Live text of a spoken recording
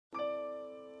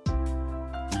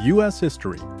U.S.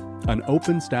 History, an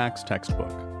OpenStax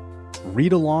textbook.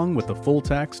 Read along with the full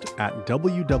text at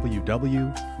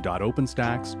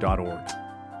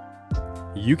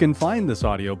www.openstax.org. You can find this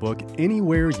audiobook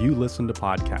anywhere you listen to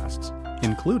podcasts,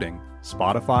 including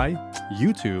Spotify,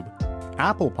 YouTube,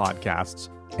 Apple Podcasts,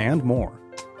 and more.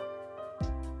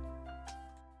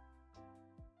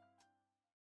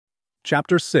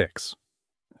 Chapter 6.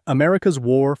 America's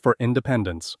War for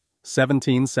Independence,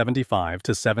 1775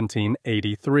 to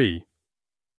 1783.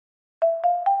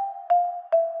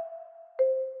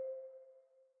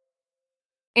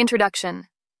 Introduction.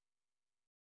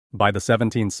 By the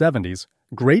 1770s,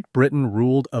 Great Britain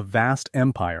ruled a vast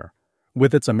empire,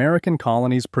 with its American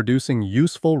colonies producing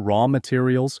useful raw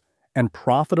materials and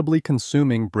profitably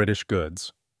consuming British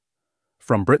goods.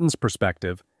 From Britain's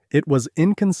perspective, it was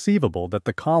inconceivable that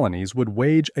the colonies would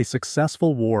wage a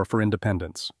successful war for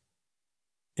independence.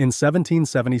 In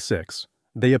 1776,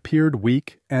 they appeared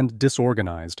weak and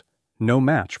disorganized, no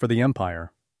match for the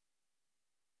empire.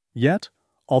 Yet,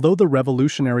 although the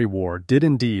Revolutionary War did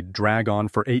indeed drag on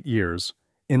for 8 years,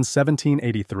 in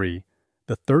 1783,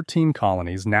 the 13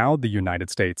 colonies, now the United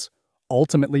States,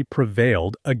 ultimately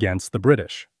prevailed against the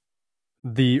British.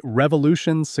 The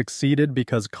revolution succeeded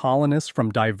because colonists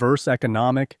from diverse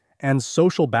economic and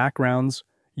social backgrounds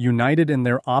united in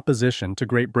their opposition to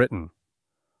Great Britain.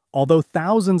 Although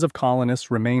thousands of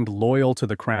colonists remained loyal to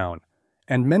the Crown,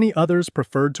 and many others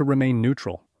preferred to remain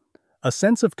neutral, a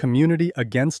sense of community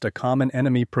against a common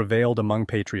enemy prevailed among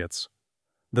patriots.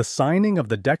 The signing of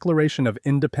the Declaration of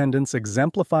Independence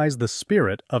exemplifies the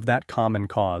spirit of that common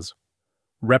cause.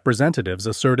 Representatives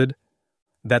asserted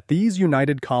that these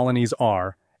united colonies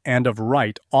are, and of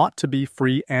right ought to be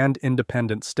free and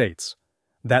independent states,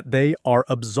 that they are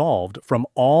absolved from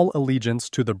all allegiance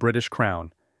to the British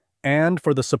Crown, and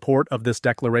for the support of this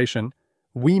declaration,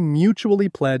 we mutually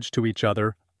pledge to each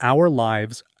other our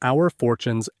lives, our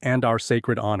fortunes, and our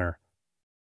sacred honor.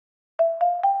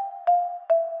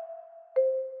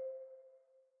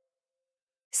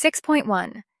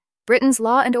 (6.1) Britain's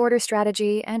Law and Order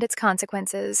Strategy and its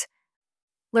Consequences.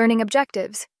 Learning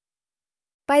Objectives.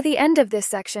 By the end of this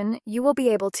section, you will be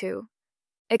able to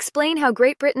explain how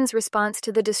Great Britain's response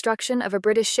to the destruction of a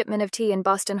British shipment of tea in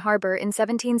Boston Harbor in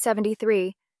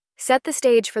 1773 set the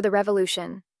stage for the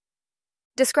Revolution.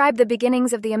 Describe the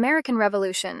beginnings of the American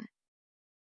Revolution.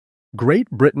 Great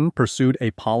Britain pursued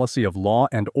a policy of law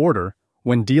and order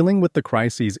when dealing with the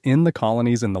crises in the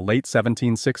colonies in the late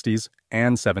 1760s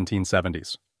and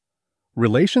 1770s.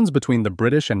 Relations between the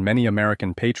British and many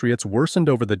American patriots worsened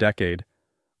over the decade,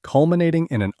 culminating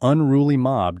in an unruly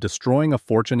mob destroying a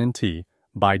fortune in tea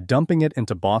by dumping it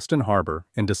into Boston Harbor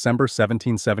in December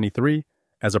 1773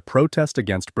 as a protest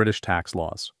against British tax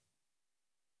laws.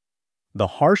 The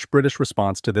harsh British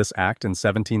response to this act in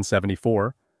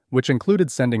 1774, which included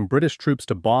sending British troops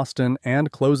to Boston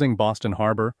and closing Boston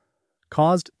Harbor,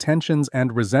 caused tensions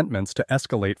and resentments to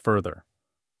escalate further.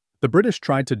 The British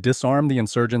tried to disarm the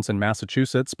insurgents in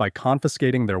Massachusetts by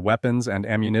confiscating their weapons and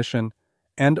ammunition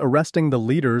and arresting the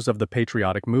leaders of the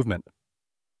patriotic movement.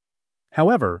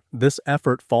 However, this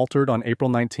effort faltered on April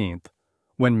 19th,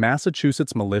 when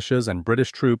Massachusetts militias and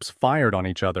British troops fired on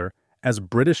each other as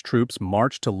British troops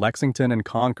marched to Lexington and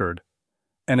Concord,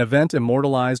 an event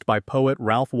immortalized by poet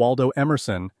Ralph Waldo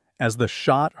Emerson as the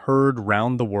shot heard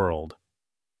round the world.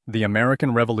 The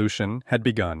American Revolution had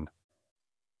begun.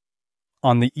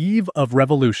 On the eve of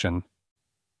revolution,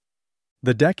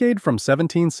 the decade from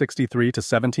 1763 to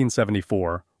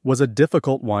 1774 was a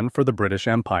difficult one for the British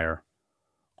Empire.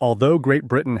 Although Great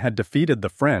Britain had defeated the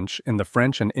French in the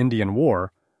French and Indian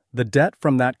War, the debt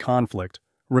from that conflict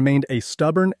remained a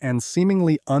stubborn and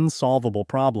seemingly unsolvable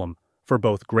problem for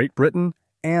both Great Britain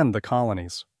and the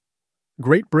colonies.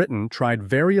 Great Britain tried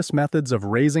various methods of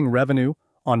raising revenue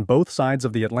on both sides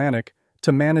of the Atlantic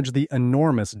to manage the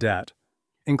enormous debt,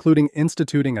 including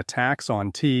instituting a tax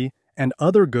on tea and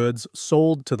other goods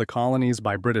sold to the colonies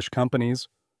by British companies.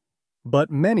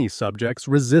 But many subjects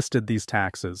resisted these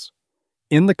taxes.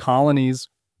 In the colonies,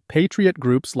 patriot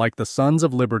groups like the Sons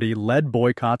of Liberty led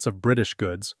boycotts of British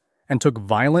goods and took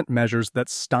violent measures that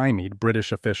stymied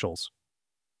British officials.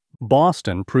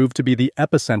 Boston proved to be the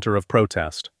epicenter of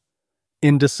protest.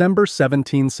 In December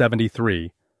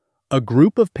 1773, a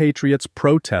group of patriots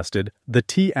protested the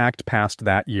Tea Act passed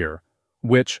that year,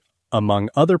 which, among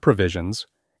other provisions,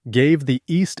 gave the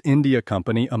East India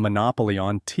Company a monopoly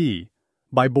on tea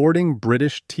by boarding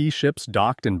British tea ships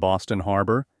docked in Boston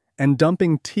Harbor and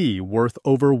dumping tea worth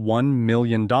over $1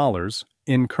 million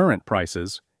in current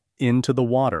prices into the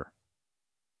water.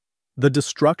 The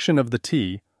destruction of the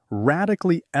tea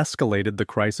radically escalated the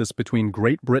crisis between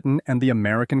Great Britain and the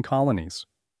American colonies.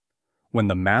 when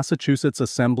the Massachusetts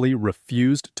Assembly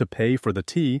refused to pay for the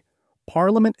tea,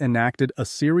 Parliament enacted a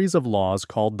series of laws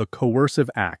called the Coercive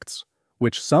Acts,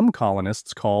 which some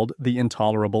colonists called the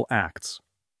Intolerable Acts.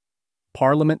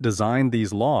 Parliament designed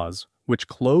these laws, which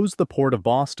closed the port of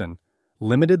Boston,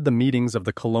 limited the meetings of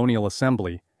the Colonial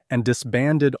Assembly, and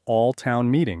disbanded all town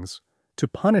meetings, to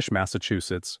punish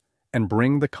Massachusetts and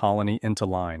bring the colony into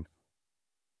line.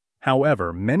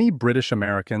 However, many British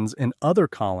Americans in other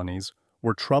colonies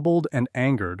were troubled and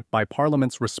angered by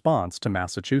Parliament's response to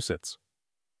Massachusetts.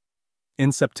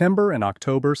 In September and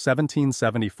October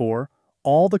 1774,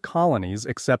 all the colonies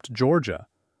except Georgia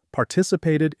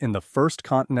participated in the First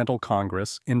Continental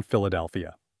Congress in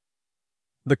Philadelphia.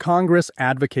 The Congress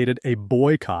advocated a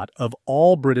boycott of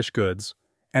all British goods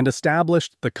and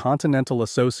established the Continental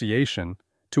Association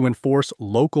to enforce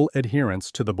local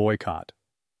adherence to the boycott.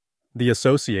 The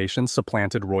association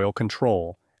supplanted royal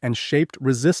control and shaped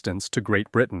resistance to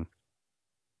Great Britain.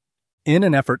 In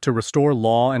an effort to restore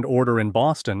law and order in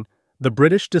Boston, the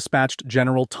British dispatched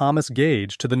General Thomas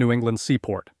Gage to the New England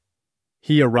seaport.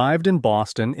 He arrived in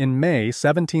Boston in May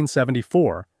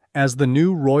 1774 as the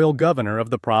new royal governor of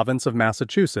the province of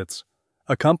Massachusetts,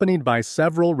 accompanied by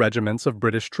several regiments of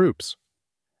British troops.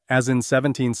 As in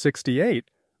 1768,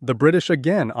 the British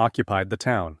again occupied the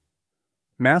town.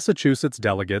 Massachusetts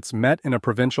delegates met in a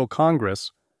provincial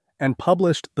congress and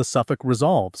published the Suffolk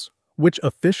Resolves, which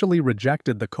officially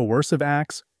rejected the coercive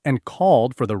acts and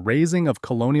called for the raising of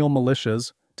colonial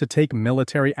militias to take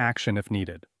military action if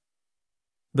needed.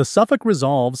 The Suffolk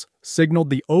Resolves signaled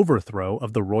the overthrow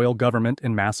of the royal government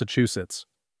in Massachusetts.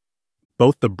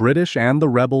 Both the British and the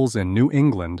rebels in New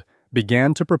England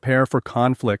began to prepare for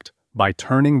conflict by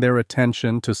turning their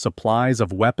attention to supplies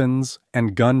of weapons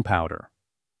and gunpowder.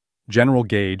 General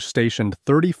Gage stationed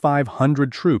 3,500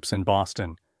 troops in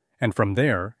Boston, and from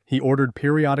there he ordered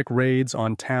periodic raids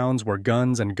on towns where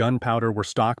guns and gunpowder were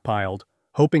stockpiled,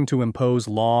 hoping to impose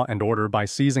law and order by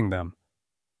seizing them.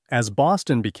 As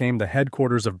Boston became the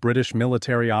headquarters of British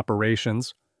military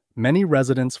operations, many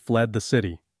residents fled the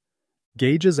city.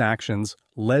 Gage's actions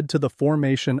led to the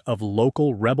formation of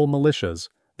local rebel militias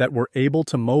that were able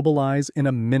to mobilize in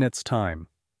a minute's time.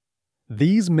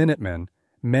 These Minutemen,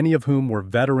 many of whom were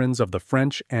veterans of the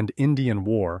French and Indian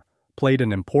War, played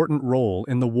an important role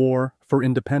in the war for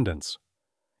independence.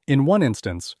 In one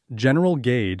instance, General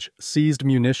Gage seized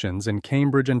munitions in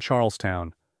Cambridge and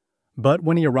Charlestown, but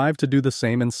when he arrived to do the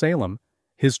same in Salem,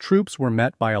 his troops were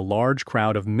met by a large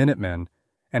crowd of Minutemen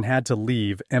and had to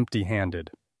leave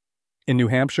empty-handed. In New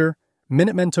Hampshire,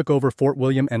 Minutemen took over Fort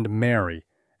William and Mary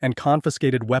and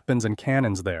confiscated weapons and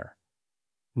cannons there.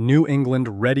 New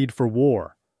England readied for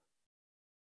war.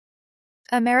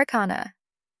 Americana.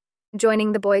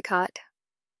 Joining the boycott.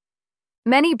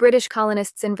 Many British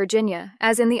colonists in Virginia,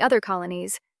 as in the other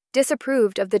colonies,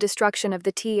 disapproved of the destruction of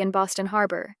the tea in Boston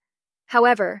Harbor.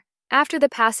 However, after the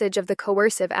passage of the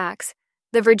Coercive Acts,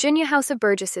 the Virginia House of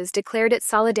Burgesses declared its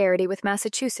solidarity with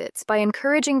Massachusetts by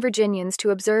encouraging Virginians to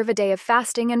observe a day of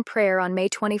fasting and prayer on May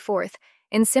 24th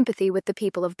in sympathy with the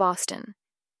people of Boston.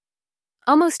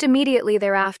 Almost immediately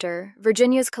thereafter,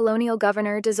 Virginia's colonial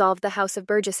governor dissolved the House of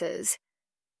Burgesses,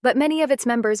 but many of its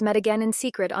members met again in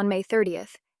secret on May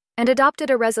 30th and adopted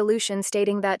a resolution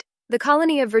stating that the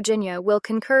colony of Virginia will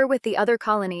concur with the other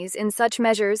colonies in such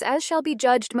measures as shall be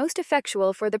judged most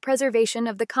effectual for the preservation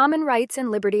of the common rights and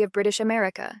liberty of British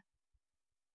America.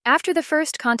 After the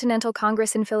First Continental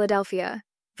Congress in Philadelphia,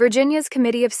 Virginia's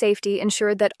Committee of Safety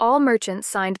ensured that all merchants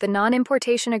signed the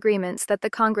non-importation agreements that the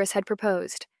Congress had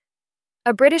proposed.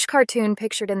 A British cartoon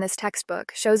pictured in this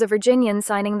textbook shows a Virginian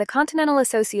signing the Continental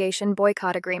Association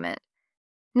boycott agreement.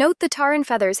 Note the tar and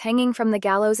feathers hanging from the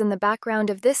gallows in the background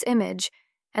of this image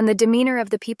and the demeanor of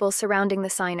the people surrounding the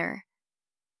signer.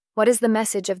 What is the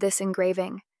message of this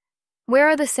engraving? Where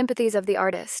are the sympathies of the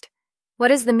artist?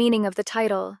 What is the meaning of the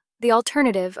title, The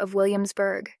Alternative of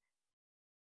Williamsburg?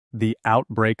 The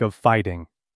outbreak of fighting.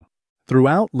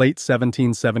 Throughout late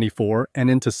 1774 and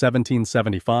into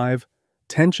 1775,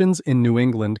 tensions in New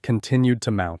England continued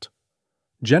to mount.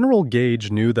 General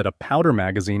Gage knew that a powder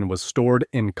magazine was stored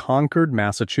in Concord,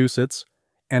 Massachusetts,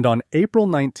 and on April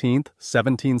 19,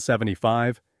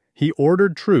 1775, he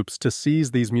ordered troops to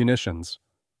seize these munitions.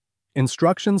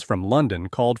 Instructions from London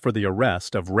called for the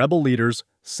arrest of rebel leaders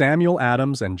Samuel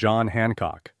Adams and John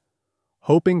Hancock.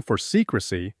 Hoping for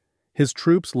secrecy, his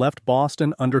troops left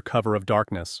Boston under cover of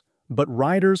darkness, but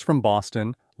riders from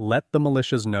Boston let the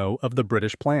militias know of the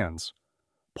British plans.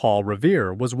 Paul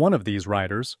Revere was one of these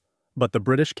riders, but the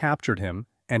British captured him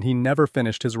and he never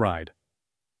finished his ride.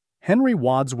 Henry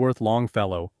Wadsworth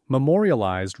Longfellow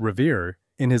memorialized Revere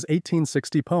in his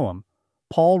 1860 poem,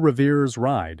 Paul Revere's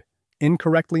Ride,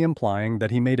 incorrectly implying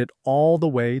that he made it all the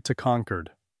way to Concord.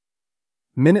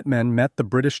 Minutemen met the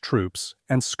British troops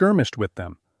and skirmished with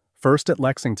them, first at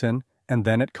Lexington and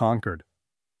then at Concord.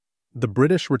 The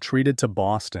British retreated to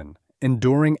Boston,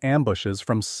 enduring ambushes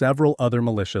from several other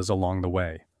militias along the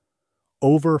way.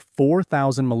 Over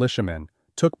 4,000 militiamen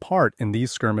took part in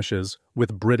these skirmishes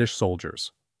with British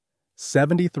soldiers.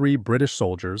 73 British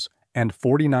soldiers and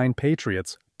 49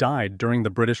 patriots died during the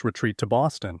British retreat to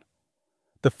Boston.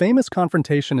 The famous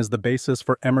confrontation is the basis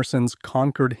for Emerson's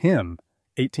Concord Hymn,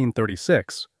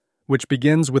 1836, which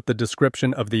begins with the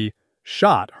description of the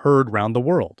shot heard round the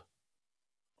world.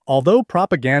 Although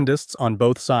propagandists on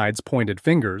both sides pointed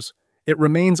fingers, it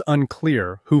remains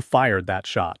unclear who fired that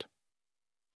shot.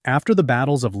 After the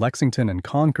battles of Lexington and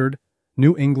Concord,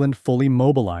 New England fully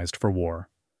mobilized for war.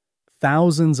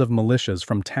 Thousands of militias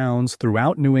from towns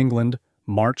throughout New England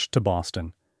marched to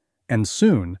Boston, and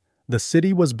soon the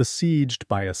city was besieged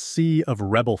by a sea of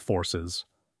rebel forces.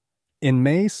 In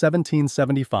May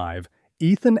 1775,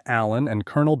 Ethan Allen and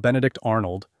Colonel Benedict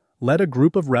Arnold led a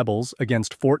group of rebels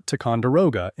against Fort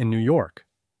Ticonderoga in New York.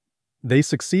 They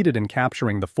succeeded in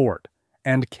capturing the fort,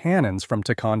 and cannons from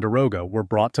Ticonderoga were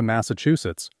brought to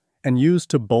Massachusetts and used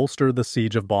to bolster the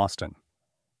siege of Boston.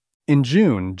 In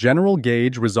June, General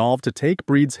Gage resolved to take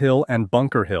Breed's Hill and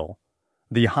Bunker Hill,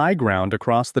 the high ground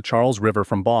across the Charles River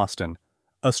from Boston,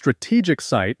 a strategic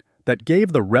site that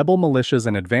gave the rebel militias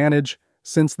an advantage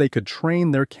since they could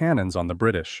train their cannons on the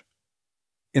British.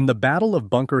 In the Battle of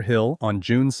Bunker Hill on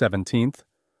June 17th,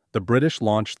 the British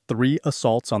launched 3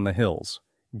 assaults on the hills,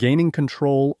 gaining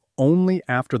control only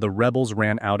after the rebels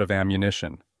ran out of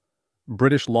ammunition.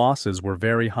 British losses were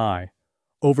very high.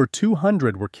 Over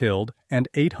 200 were killed and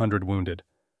 800 wounded.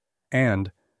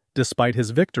 And, despite his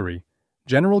victory,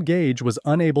 General Gage was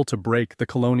unable to break the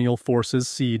colonial forces'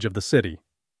 siege of the city.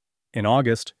 In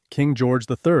August, King George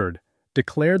III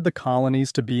declared the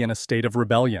colonies to be in a state of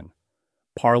rebellion.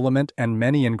 Parliament and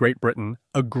many in Great Britain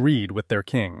agreed with their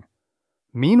king.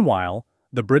 Meanwhile,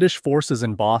 the British forces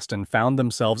in Boston found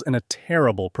themselves in a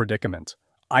terrible predicament,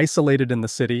 isolated in the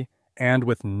city and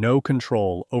with no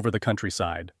control over the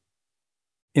countryside.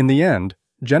 In the end,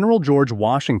 General George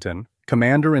Washington,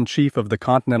 Commander-in-Chief of the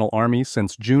Continental Army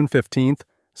since June 15,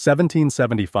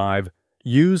 1775,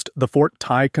 used the Fort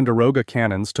Ticonderoga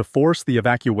cannons to force the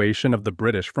evacuation of the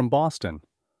British from Boston.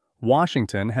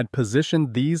 Washington had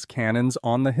positioned these cannons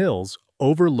on the hills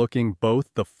overlooking both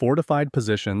the fortified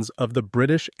positions of the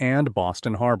British and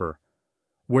Boston Harbor,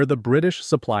 where the British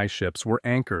supply ships were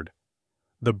anchored.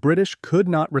 The British could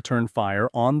not return fire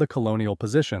on the colonial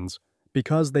positions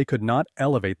because they could not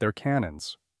elevate their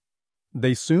cannons.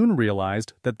 They soon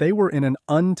realized that they were in an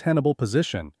untenable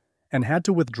position and had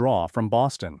to withdraw from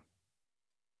Boston.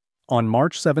 On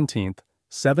March 17,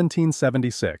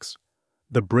 1776,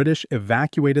 the British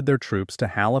evacuated their troops to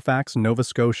Halifax, Nova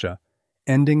Scotia,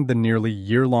 ending the nearly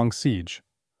year-long siege.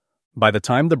 By the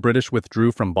time the British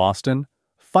withdrew from Boston,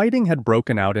 fighting had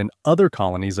broken out in other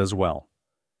colonies as well.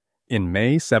 In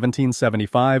May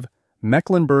 1775,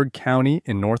 Mecklenburg County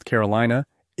in North Carolina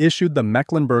issued the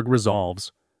Mecklenburg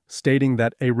Resolves, stating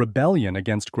that a rebellion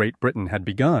against Great Britain had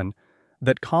begun,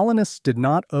 that colonists did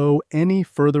not owe any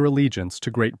further allegiance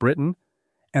to Great Britain,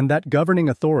 and that governing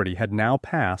authority had now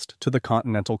passed to the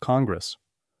Continental Congress.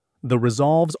 The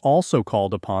resolves also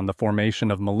called upon the formation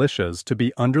of militias to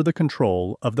be under the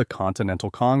control of the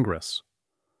Continental Congress.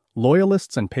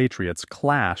 Loyalists and Patriots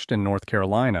clashed in North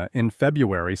Carolina in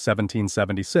February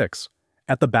 1776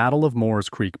 at the Battle of Moore's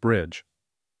Creek Bridge.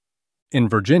 In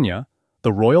Virginia,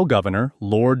 the royal governor,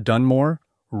 Lord Dunmore,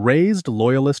 raised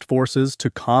Loyalist forces to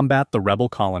combat the rebel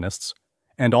colonists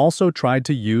and also tried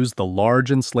to use the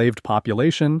large enslaved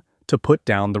population to put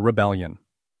down the rebellion.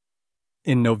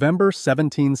 In November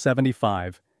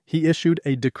 1775, he issued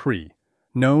a decree,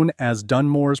 known as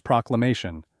Dunmore's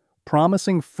Proclamation,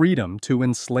 promising freedom to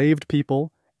enslaved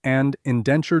people and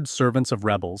indentured servants of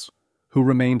rebels who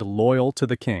remained loyal to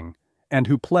the king and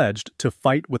who pledged to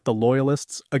fight with the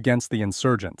Loyalists against the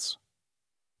insurgents.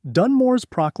 Dunmore's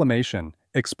proclamation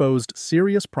exposed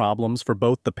serious problems for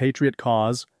both the Patriot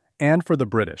cause and for the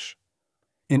British.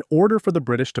 In order for the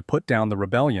British to put down the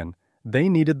rebellion, they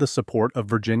needed the support of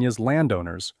Virginia's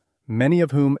landowners, many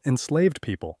of whom enslaved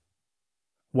people.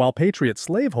 While Patriot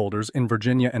slaveholders in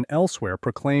Virginia and elsewhere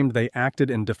proclaimed they acted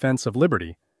in defense of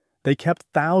liberty, they kept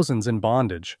thousands in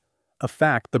bondage, a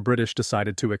fact the British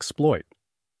decided to exploit.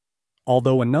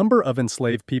 Although a number of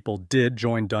enslaved people did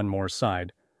join Dunmore's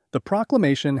side, the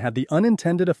proclamation had the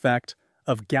unintended effect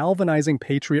of galvanizing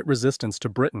Patriot resistance to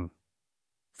Britain.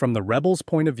 From the rebels'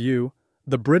 point of view,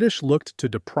 the British looked to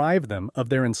deprive them of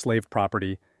their enslaved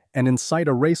property and incite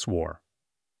a race war.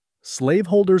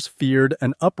 Slaveholders feared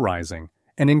an uprising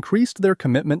and increased their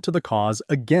commitment to the cause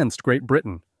against Great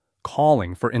Britain,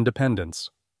 calling for independence.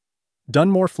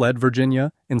 Dunmore fled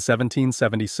Virginia in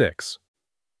 1776.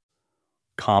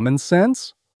 Common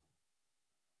sense?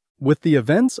 With the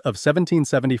events of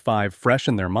 1775 fresh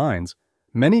in their minds,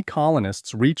 many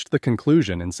colonists reached the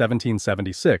conclusion in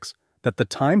 1776 that the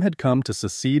time had come to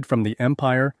secede from the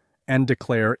empire and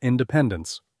declare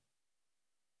independence.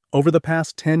 Over the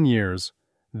past 10 years,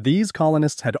 these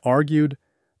colonists had argued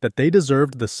that they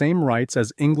deserved the same rights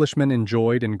as Englishmen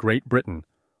enjoyed in Great Britain,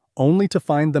 only to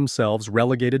find themselves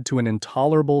relegated to an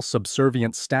intolerable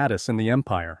subservient status in the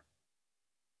empire.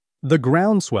 The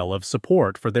groundswell of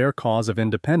support for their cause of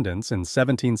independence in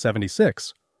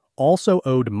 1776 also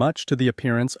owed much to the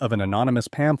appearance of an anonymous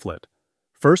pamphlet,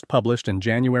 first published in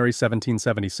January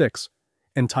 1776,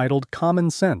 entitled Common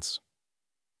Sense.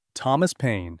 Thomas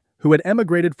Paine, who had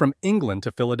emigrated from England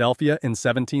to Philadelphia in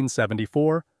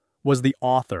 1774, was the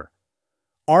author.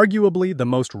 Arguably the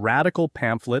most radical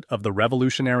pamphlet of the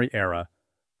Revolutionary era,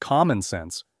 Common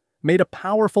Sense made a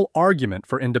powerful argument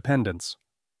for independence.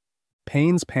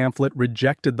 Paine's pamphlet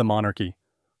rejected the monarchy,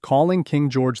 calling King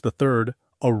George III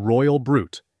a royal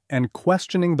brute and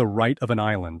questioning the right of an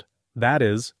island, that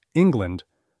is, England,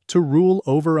 to rule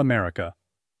over America.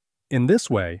 In this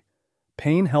way,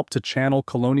 Paine helped to channel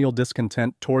colonial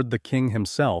discontent toward the king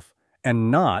himself and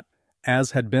not,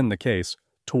 as had been the case,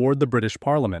 toward the British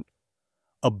Parliament.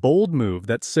 A bold move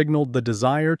that signaled the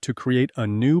desire to create a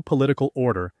new political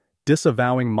order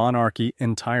disavowing monarchy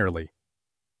entirely.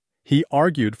 He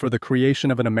argued for the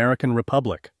creation of an American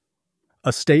republic,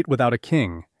 a state without a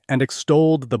king, and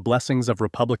extolled the blessings of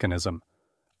republicanism,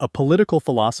 a political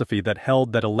philosophy that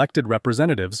held that elected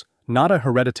representatives, not a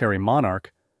hereditary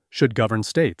monarch, should govern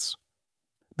states.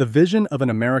 The vision of an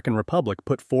American republic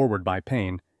put forward by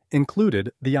Paine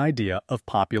included the idea of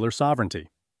popular sovereignty.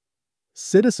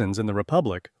 Citizens in the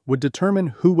republic would determine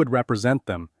who would represent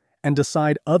them and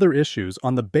decide other issues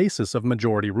on the basis of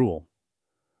majority rule.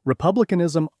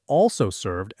 Republicanism also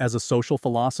served as a social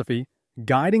philosophy,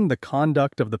 guiding the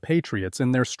conduct of the patriots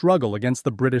in their struggle against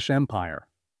the British Empire.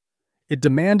 It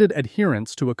demanded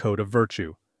adherence to a code of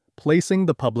virtue, placing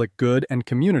the public good and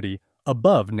community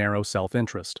above narrow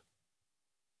self-interest.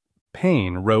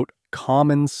 Paine wrote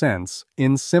Common Sense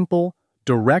in simple,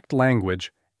 direct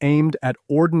language aimed at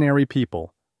ordinary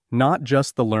people, not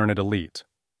just the learned elite.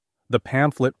 The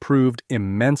pamphlet proved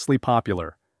immensely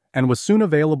popular and was soon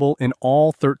available in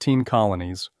all 13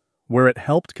 colonies, where it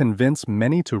helped convince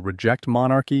many to reject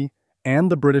monarchy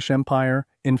and the British Empire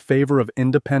in favor of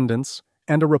independence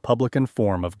and a republican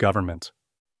form of government.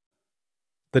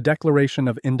 The Declaration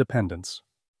of Independence.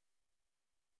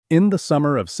 In the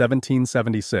summer of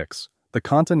 1776, the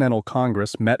Continental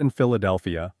Congress met in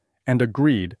Philadelphia and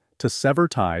agreed to sever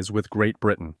ties with Great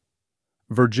Britain.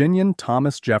 Virginian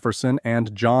Thomas Jefferson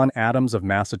and John Adams of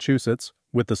Massachusetts,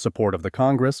 with the support of the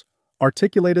Congress,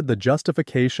 articulated the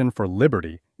justification for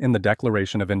liberty in the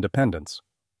Declaration of Independence.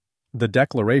 The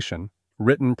Declaration,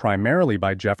 written primarily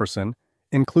by Jefferson,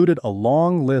 included a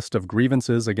long list of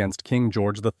grievances against King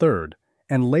George III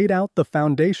and laid out the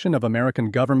foundation of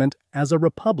American government as a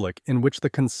republic in which the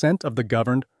consent of the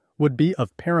governed would be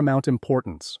of paramount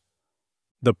importance.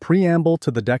 The preamble to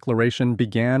the Declaration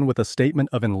began with a statement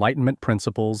of Enlightenment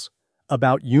principles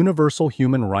about universal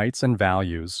human rights and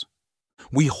values.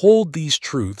 We hold these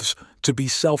truths to be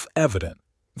self-evident,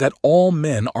 that all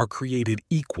men are created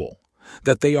equal,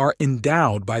 that they are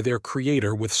endowed by their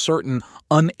Creator with certain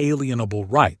unalienable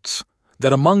rights,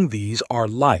 that among these are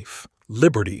life,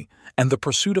 liberty, and the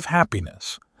pursuit of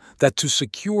happiness, that to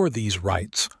secure these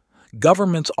rights,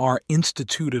 governments are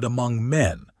instituted among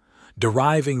men,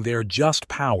 deriving their just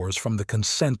powers from the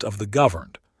consent of the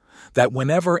governed, that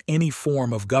whenever any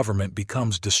form of government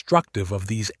becomes destructive of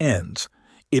these ends,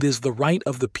 it is the right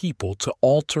of the people to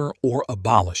alter or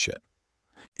abolish it.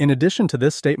 In addition to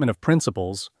this statement of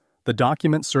principles, the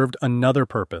document served another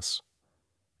purpose.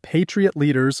 Patriot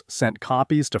leaders sent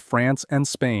copies to France and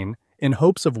Spain in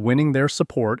hopes of winning their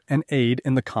support and aid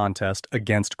in the contest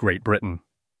against Great Britain.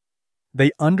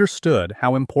 They understood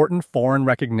how important foreign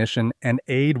recognition and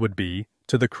aid would be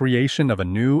to the creation of a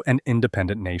new and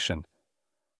independent nation.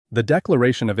 The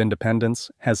Declaration of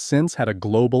Independence has since had a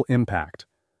global impact,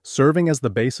 serving as the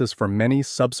basis for many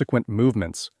subsequent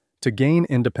movements to gain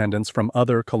independence from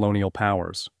other colonial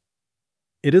powers.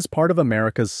 It is part of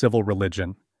America's civil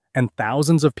religion, and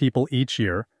thousands of people each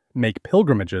year make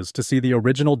pilgrimages to see the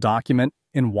original document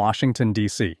in Washington,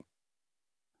 D.C.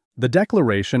 The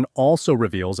Declaration also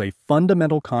reveals a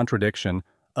fundamental contradiction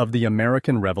of the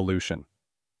American Revolution.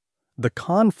 The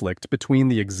conflict between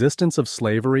the existence of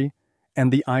slavery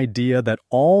and the idea that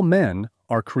all men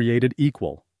are created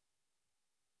equal.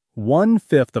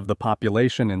 1/5 of the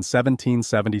population in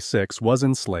 1776 was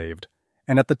enslaved,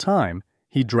 and at the time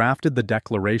he drafted the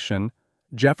Declaration,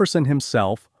 Jefferson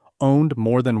himself owned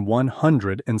more than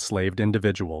 100 enslaved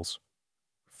individuals.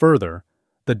 Further,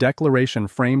 the Declaration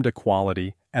framed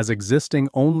equality as existing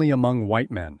only among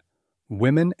white men.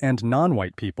 Women and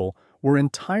non-white people were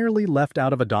entirely left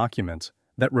out of a document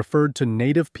that referred to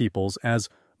native peoples as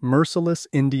merciless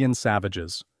Indian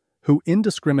savages, who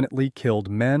indiscriminately killed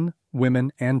men,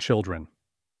 women, and children.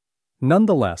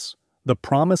 Nonetheless, the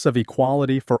promise of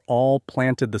equality for all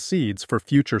planted the seeds for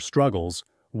future struggles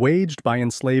waged by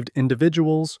enslaved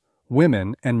individuals,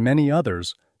 women, and many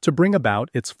others to bring about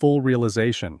its full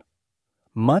realization.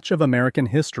 Much of American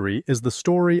history is the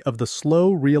story of the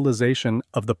slow realization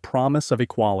of the promise of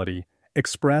equality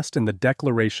expressed in the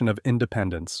Declaration of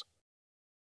Independence.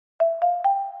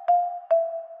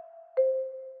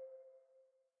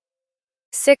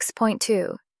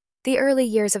 (6.2) The early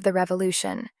years of the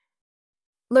Revolution.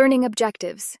 Learning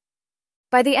objectives.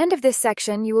 By the end of this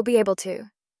section, you will be able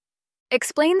to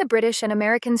explain the British and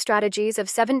American strategies of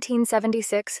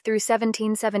 1776 through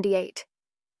 1778.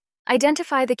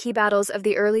 Identify the key battles of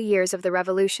the early years of the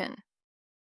Revolution.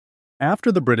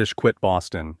 After the British quit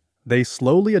Boston, they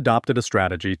slowly adopted a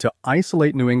strategy to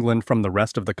isolate New England from the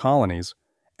rest of the colonies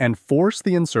and force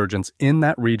the insurgents in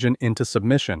that region into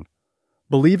submission,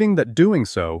 believing that doing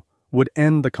so would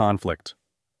end the conflict.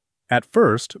 At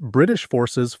first, British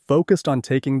forces focused on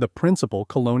taking the principal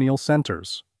colonial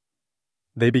centers.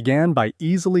 They began by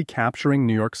easily capturing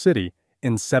New York City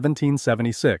in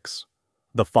 1776.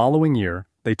 The following year,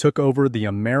 they took over the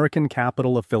American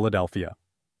capital of Philadelphia.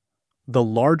 The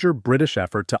larger British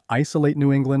effort to isolate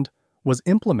New England was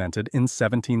implemented in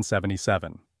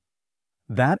 1777.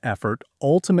 That effort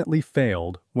ultimately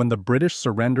failed when the British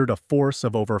surrendered a force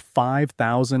of over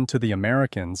 5,000 to the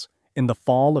Americans in the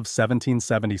fall of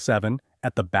 1777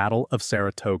 at the Battle of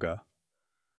Saratoga.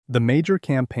 The major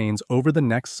campaigns over the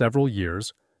next several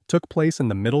years took place in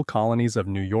the middle colonies of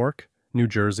New York, New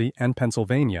Jersey, and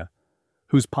Pennsylvania,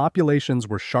 whose populations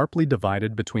were sharply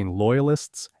divided between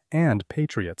loyalists and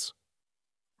patriots.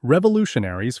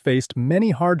 Revolutionaries faced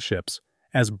many hardships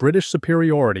as British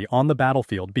superiority on the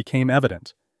battlefield became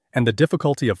evident, and the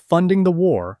difficulty of funding the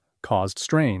war caused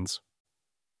strains.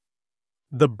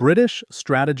 The British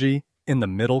strategy in the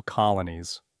middle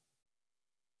colonies.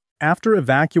 After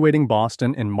evacuating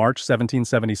Boston in March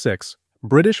 1776,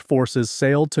 British forces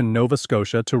sailed to Nova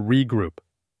Scotia to regroup.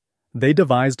 They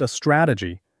devised a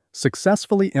strategy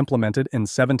successfully implemented in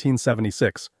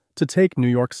 1776 to take New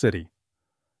York City.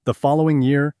 The following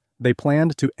year, they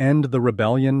planned to end the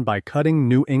rebellion by cutting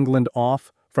New England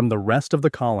off from the rest of the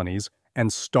colonies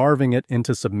and starving it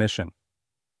into submission.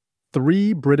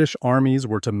 3 British armies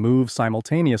were to move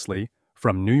simultaneously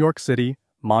from New York City,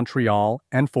 Montreal,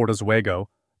 and Fort Oswego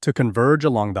to converge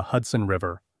along the Hudson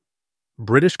River.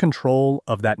 British control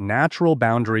of that natural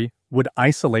boundary would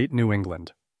isolate New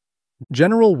England.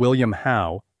 General William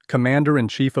Howe,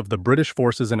 Commander-in-Chief of the British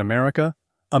forces in America,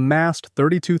 amassed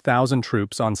 32,000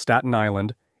 troops on Staten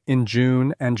Island in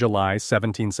June and July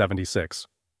 1776.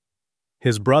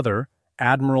 His brother,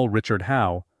 Admiral Richard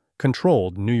Howe,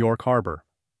 controlled New York Harbor.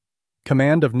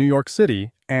 Command of New York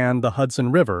City and the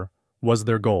Hudson River was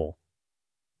their goal.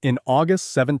 In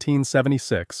August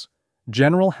 1776,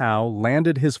 General Howe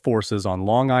landed his forces on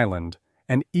Long Island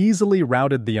and easily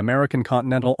routed the American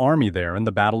Continental Army there in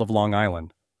the Battle of Long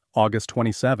Island, August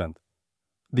 27th.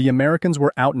 The Americans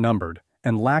were outnumbered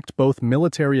and lacked both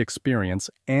military experience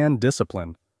and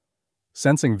discipline.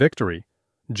 Sensing victory,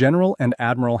 General and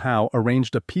Admiral Howe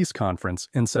arranged a peace conference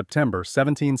in September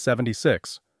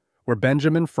 1776, where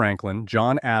Benjamin Franklin,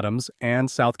 John Adams,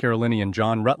 and South Carolinian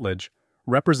John Rutledge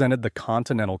represented the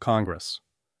Continental Congress.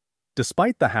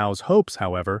 Despite the Howe's hopes,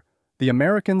 however, the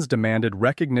Americans demanded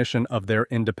recognition of their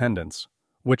independence,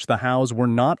 which the Howes were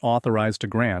not authorized to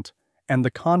grant, and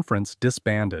the conference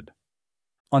disbanded.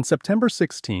 On September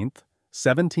 16,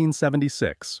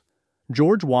 1776,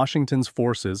 George Washington's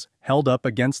forces held up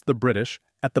against the British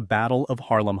at the Battle of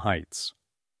Harlem Heights.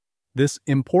 This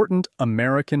important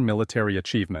American military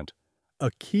achievement,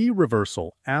 a key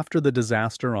reversal after the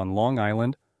disaster on Long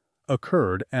Island,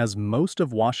 occurred as most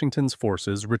of Washington's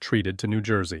forces retreated to New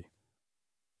Jersey.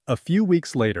 A few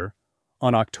weeks later,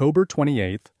 on October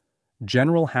 28th,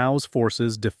 General Howe's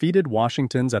forces defeated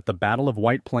Washington's at the Battle of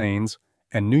White Plains,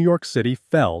 and New York City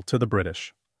fell to the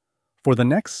British. For the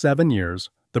next 7 years,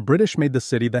 the British made the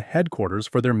city the headquarters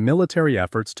for their military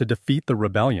efforts to defeat the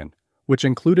rebellion, which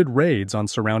included raids on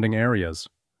surrounding areas.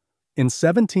 In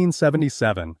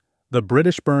 1777, The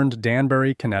British burned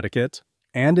Danbury, Connecticut,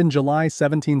 and in July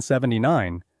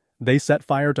 1779, they set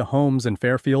fire to homes in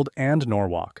Fairfield and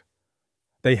Norwalk.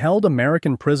 They held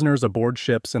American prisoners aboard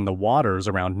ships in the waters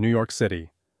around New York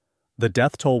City. The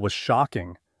death toll was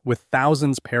shocking, with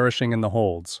thousands perishing in the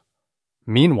holds.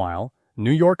 Meanwhile,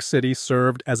 New York City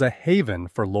served as a haven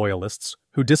for loyalists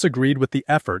who disagreed with the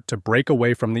effort to break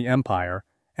away from the empire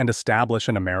and establish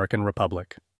an American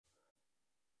republic.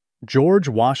 George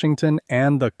Washington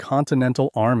and the Continental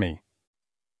Army.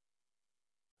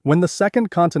 When the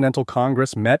Second Continental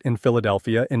Congress met in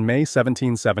Philadelphia in May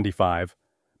 1775,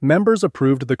 members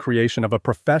approved the creation of a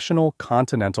professional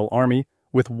Continental Army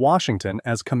with Washington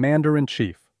as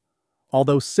commander-in-chief.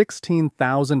 Although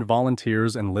 16,000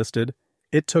 volunteers enlisted,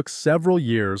 it took several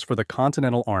years for the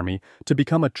Continental Army to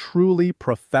become a truly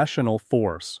professional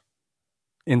force.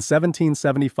 In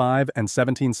 1775 and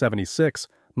 1776,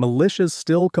 militias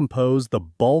still composed the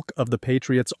bulk of the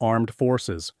Patriots' armed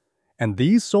forces, and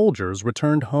these soldiers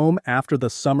returned home after the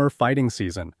summer fighting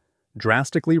season,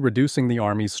 drastically reducing the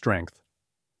Army's strength.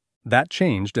 That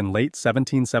changed in late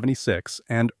 1776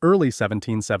 and early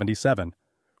 1777,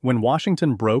 when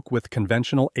Washington broke with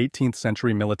conventional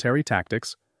 18th-century military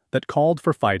tactics that called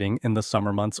for fighting in the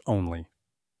summer months only.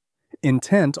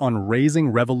 Intent on raising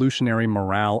revolutionary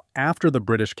morale after the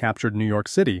British captured New York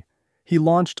City, he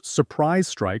launched surprise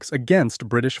strikes against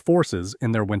British forces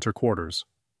in their winter quarters.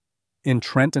 In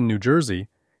Trenton, New Jersey,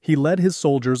 he led his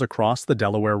soldiers across the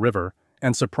Delaware River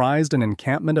and surprised an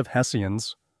encampment of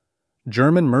Hessians,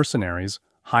 German mercenaries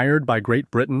hired by Great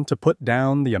Britain to put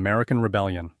down the American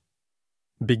rebellion.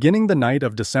 Beginning the night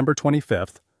of December 25,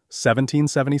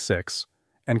 1776,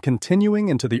 and continuing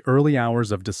into the early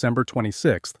hours of December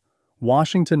 26th,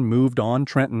 Washington moved on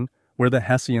Trenton, where the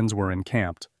Hessians were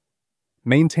encamped.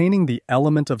 Maintaining the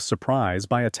element of surprise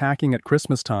by attacking at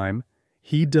Christmas time,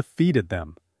 he defeated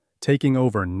them, taking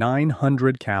over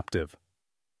 900 captive.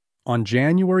 On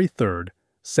January 3,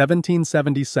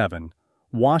 1777,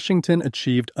 Washington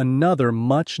achieved another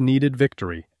much-needed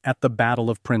victory at the Battle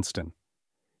of Princeton.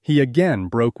 He again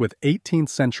broke with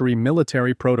 18th-century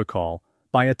military protocol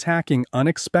by attacking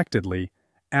unexpectedly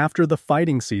after the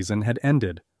fighting season had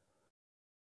ended.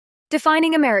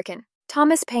 Defining American.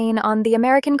 Thomas Paine on the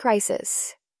American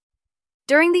Crisis.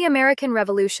 During the American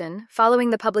Revolution, following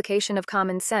the publication of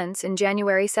Common Sense in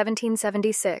January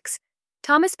 1776,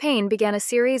 Thomas Paine began a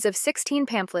series of 16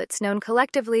 pamphlets known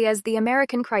collectively as the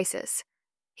American Crisis.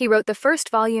 He wrote the first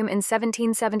volume in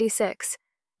 1776,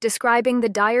 describing the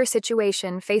dire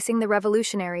situation facing the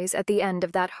revolutionaries at the end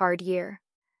of that hard year.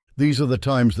 These are the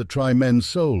times that try men's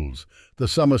souls. The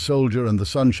summer soldier and the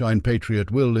sunshine patriot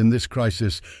will, in this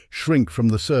crisis, shrink from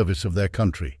the service of their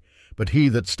country. But he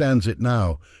that stands it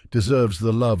now deserves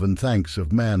the love and thanks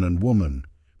of man and woman.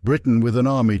 Britain, with an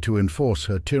army to enforce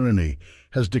her tyranny,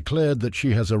 has declared that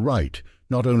she has a right,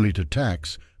 not only to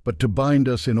tax, but to bind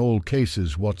us in all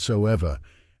cases whatsoever.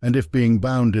 And if being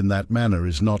bound in that manner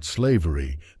is not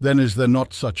slavery, then is there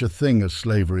not such a thing as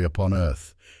slavery upon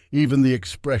earth? Even the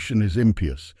expression is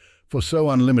impious, for so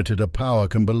unlimited a power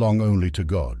can belong only to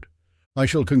God. I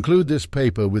shall conclude this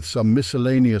paper with some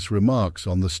miscellaneous remarks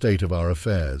on the state of our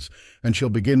affairs, and shall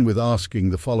begin with asking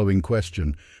the following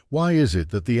question: why is it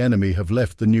that the enemy have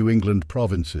left the New England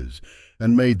provinces,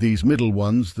 and made these middle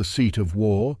ones the seat of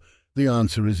war? The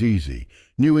answer is easy.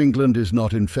 New England is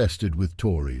not infested with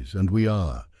Tories, and we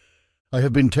are. I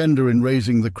have been tender in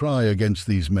raising the cry against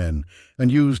these men,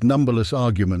 and used numberless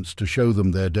arguments to show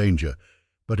them their danger,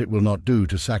 but it will not do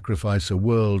to sacrifice a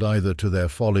world either to their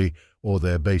folly or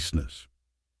their baseness.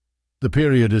 The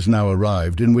period is now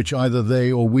arrived in which either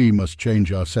they or we must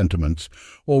change our sentiments,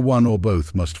 or one or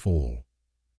both must fall.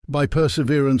 By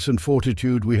perseverance and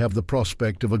fortitude we have the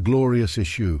prospect of a glorious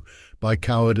issue, by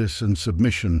cowardice and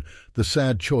submission the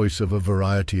sad choice of a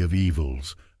variety of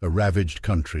evils, a ravaged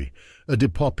country, a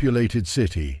depopulated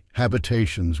city,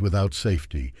 habitations without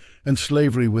safety, and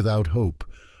slavery without hope,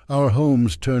 our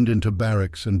homes turned into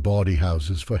barracks and bawdy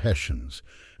houses for Hessians,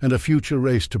 and a future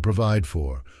race to provide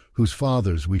for, whose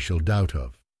fathers we shall doubt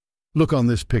of. Look on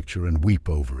this picture and weep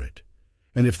over it.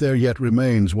 And if there yet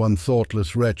remains one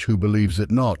thoughtless wretch who believes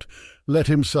it not, let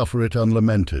him suffer it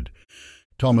unlamented.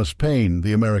 Thomas Paine,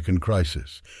 The American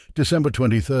Crisis, December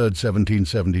 23,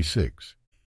 1776.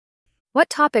 What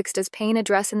topics does Paine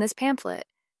address in this pamphlet?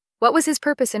 What was his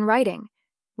purpose in writing?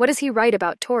 What does he write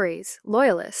about Tories,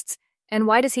 Loyalists, and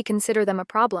why does he consider them a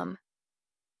problem?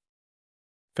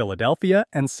 Philadelphia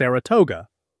and Saratoga,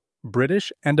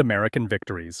 British and American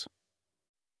victories.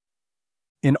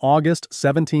 In August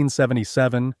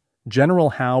 1777, General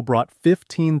Howe brought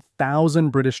 15,000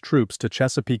 British troops to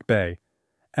Chesapeake Bay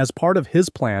as part of his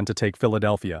plan to take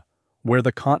Philadelphia, where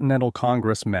the Continental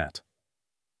Congress met.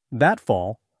 That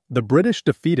fall, the British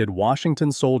defeated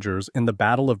Washington's soldiers in the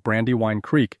Battle of Brandywine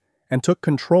Creek and took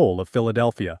control of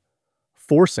Philadelphia,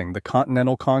 forcing the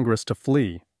Continental Congress to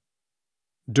flee.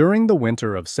 During the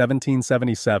winter of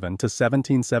 1777 to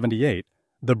 1778,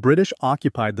 the British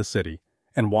occupied the city,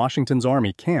 and Washington's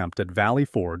army camped at Valley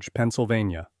Forge,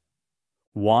 Pennsylvania.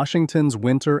 Washington's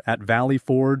winter at Valley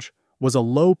Forge was a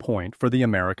low point for the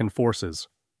American forces.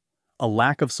 A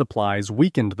lack of supplies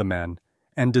weakened the men,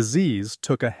 and disease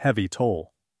took a heavy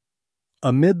toll.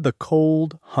 Amid the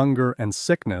cold, hunger, and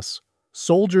sickness,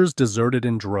 soldiers deserted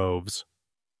in droves.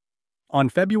 On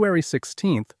February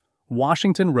 16th,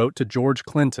 Washington wrote to George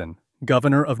Clinton,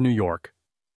 governor of New York.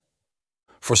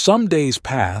 For some days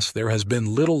past, there has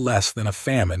been little less than a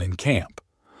famine in camp.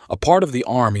 A part of the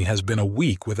army has been a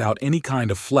week without any kind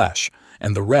of flesh,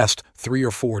 and the rest 3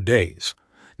 or 4 days.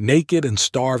 Naked and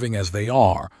starving as they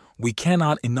are, we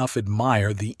cannot enough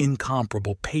admire the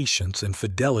incomparable patience and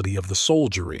fidelity of the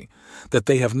soldiery, that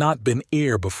they have not been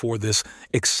ere before this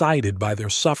excited by their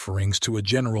sufferings to a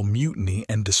general mutiny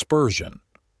and dispersion.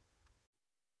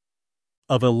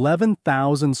 Of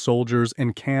 11,000 soldiers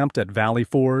encamped at Valley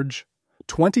Forge,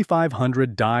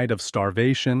 2,500 died of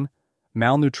starvation,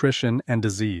 malnutrition, and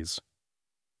disease.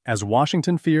 As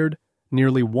Washington feared,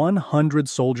 nearly 100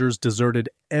 soldiers deserted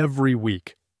every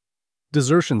week.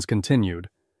 Desertions continued,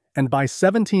 and by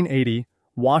 1780,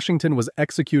 Washington was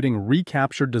executing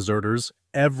recaptured deserters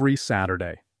every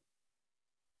Saturday.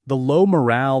 The low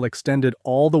morale extended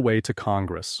all the way to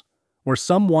Congress, where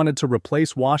some wanted to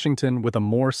replace Washington with a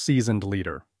more seasoned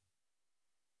leader.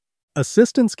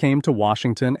 Assistance came to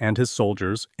Washington and his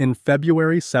soldiers in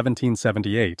February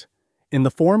 1778 in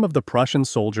the form of the Prussian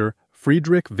soldier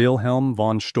Friedrich Wilhelm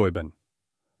von Steuben.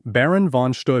 Baron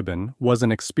von Steuben was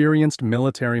an experienced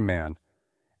military man,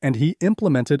 and he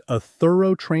implemented a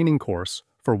thorough training course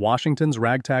for Washington's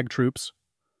ragtag troops.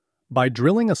 By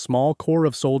drilling a small corps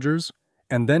of soldiers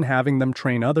and then having them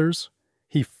train others,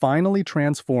 he finally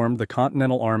transformed the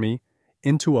Continental Army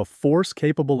into a force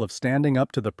capable of standing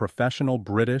up to the professional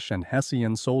British and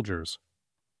Hessian soldiers.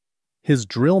 His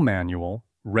drill manual,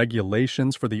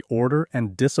 Regulations for the Order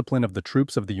and Discipline of the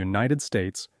Troops of the United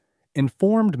States,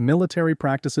 informed military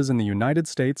practices in the United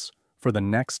States for the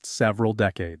next several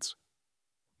decades.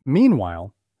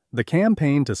 Meanwhile, the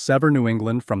campaign to sever New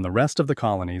England from the rest of the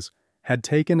colonies had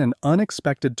taken an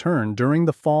unexpected turn during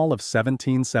the fall of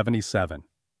 1777.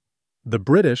 The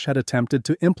British had attempted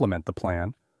to implement the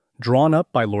plan, drawn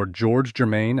up by Lord George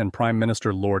Germain and Prime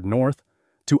Minister Lord North,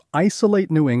 to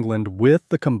isolate New England with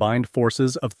the combined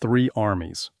forces of 3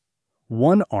 armies.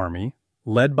 One army,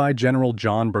 led by General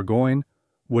John Burgoyne,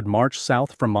 would march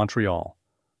south from Montreal.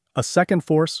 A second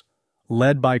force,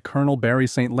 led by Colonel Barry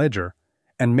St. Leger,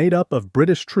 and made up of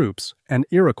British troops and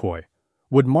Iroquois,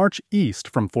 would march east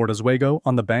from Fort Oswego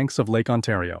on the banks of Lake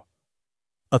Ontario.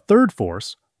 A third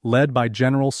force, led by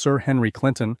General Sir Henry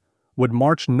Clinton, would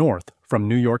march north from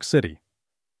New York City.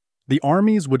 The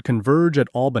armies would converge at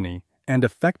Albany and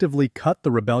effectively cut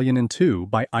the rebellion in two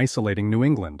by isolating New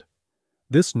England.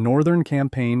 This northern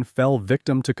campaign fell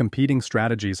victim to competing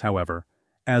strategies, however,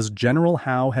 as General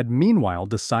Howe had meanwhile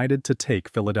decided to take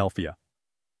Philadelphia.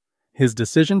 His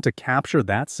decision to capture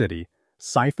that city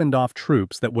siphoned off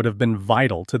troops that would have been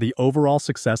vital to the overall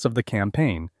success of the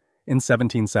campaign in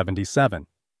 1777.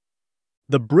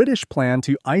 The British plan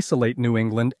to isolate New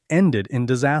England ended in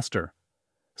disaster.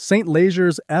 St.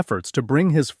 Leger's efforts to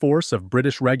bring his force of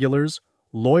British regulars,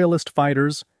 Loyalist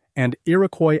fighters, and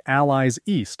Iroquois allies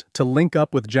east to link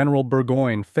up with General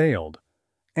Burgoyne failed,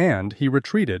 and he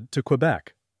retreated to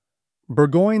Quebec.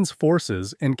 Burgoyne's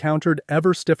forces encountered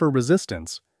ever stiffer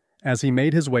resistance as he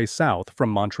made his way south from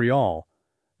Montreal,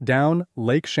 down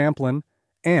Lake Champlain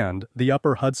and the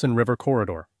upper Hudson River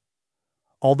corridor.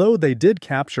 Although they did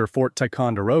capture Fort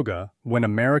Ticonderoga when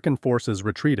American forces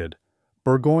retreated,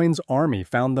 Burgoyne's army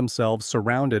found themselves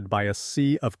surrounded by a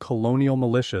sea of colonial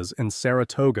militias in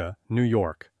Saratoga, New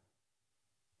York.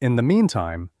 In the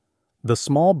meantime, the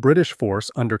small British force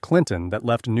under Clinton that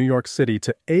left New York City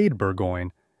to aid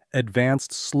Burgoyne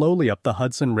advanced slowly up the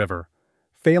Hudson River,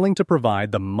 failing to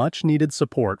provide the much-needed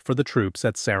support for the troops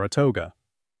at Saratoga.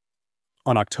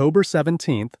 On October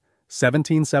 17,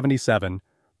 1777,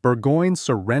 Burgoyne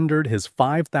surrendered his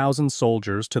 5,000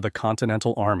 soldiers to the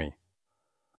Continental Army.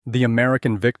 The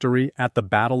American victory at the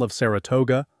Battle of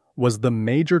Saratoga was the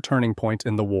major turning point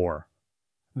in the war.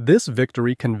 This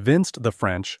victory convinced the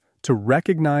French to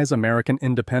recognize American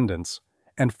independence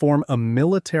and form a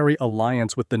military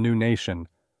alliance with the new nation,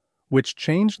 which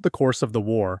changed the course of the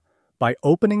war by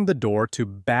opening the door to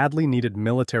badly needed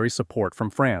military support from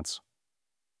France.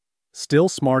 Still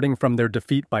smarting from their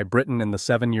defeat by Britain in the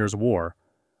 7 Years' War,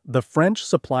 the French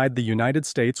supplied the United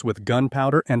States with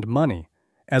gunpowder and money,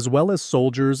 as well as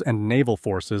soldiers and naval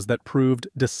forces that proved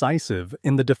decisive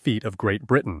in the defeat of Great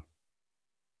Britain.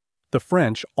 The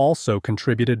French also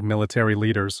contributed military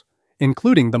leaders,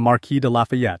 including the Marquis de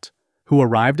Lafayette, who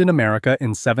arrived in America in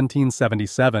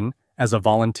 1777 as a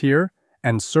volunteer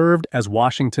and served as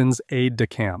Washington's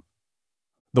aide-de-camp.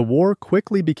 The war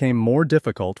quickly became more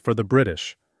difficult for the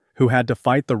British, who had to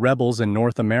fight the rebels in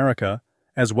North America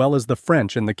as well as the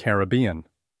French in the Caribbean.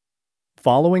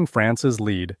 Following France's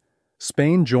lead,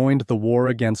 Spain joined the war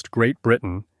against Great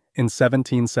Britain in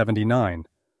 1779,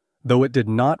 though it did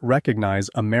not recognize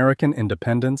American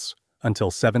independence until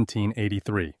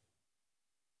 1783.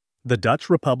 The Dutch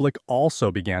Republic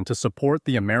also began to support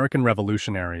the American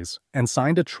revolutionaries and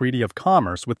signed a treaty of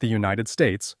commerce with the United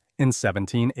States in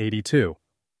 1782.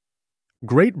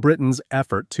 Great Britain's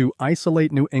effort to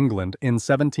isolate New England in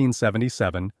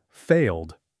 1777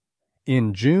 failed.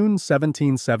 In June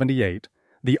 1778,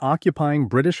 the occupying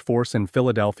British force in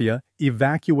Philadelphia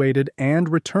evacuated and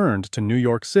returned to New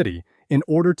York City in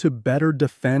order to better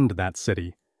defend that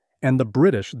city, and the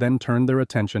British then turned their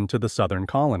attention to the southern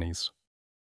colonies.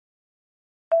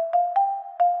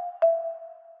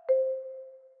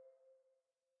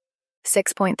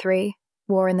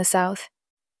 War in the South.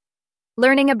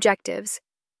 Learning objectives.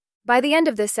 By the end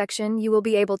of this section, you will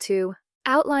be able to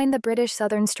outline the British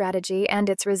Southern strategy and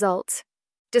its results,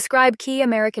 describe key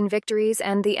American victories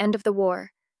and the end of the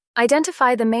war,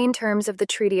 identify the main terms of the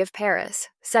Treaty of Paris,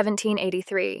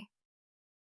 1783.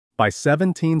 By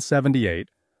 1778,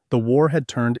 the war had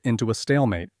turned into a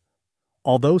stalemate.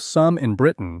 Although some in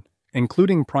Britain,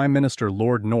 including Prime Minister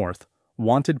Lord North,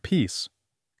 wanted peace,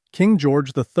 King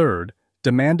George III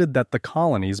demanded that the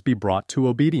colonies be brought to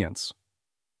obedience.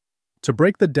 To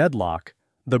break the deadlock,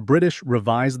 the British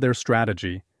revised their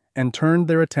strategy and turned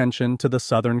their attention to the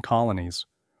southern colonies,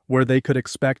 where they could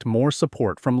expect more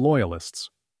support from loyalists.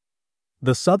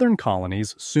 The southern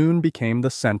colonies soon became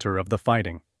the center of the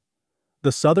fighting.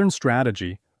 The southern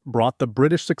strategy brought the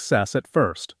British success at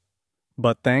first,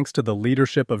 but thanks to the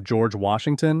leadership of George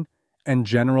Washington and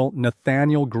General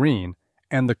Nathanael Greene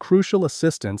and the crucial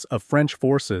assistance of French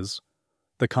forces,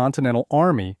 the Continental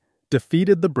Army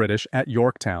defeated the British at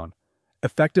Yorktown,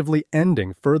 effectively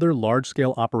ending further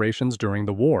large-scale operations during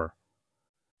the war.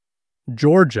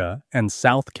 Georgia and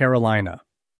South Carolina.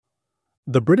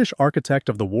 The British architect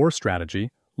of the war strategy,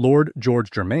 Lord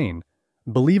George Germain,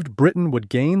 believed Britain would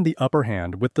gain the upper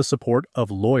hand with the support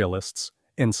of loyalists,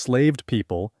 enslaved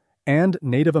people, and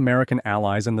Native American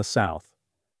allies in the South.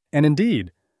 And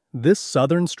indeed, this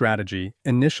southern strategy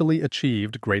initially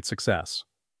achieved great success.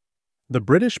 The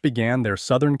British began their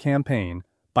southern campaign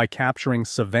by capturing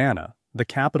Savannah, the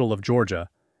capital of Georgia,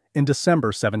 in December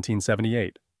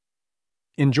 1778.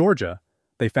 In Georgia,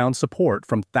 they found support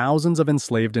from thousands of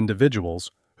enslaved individuals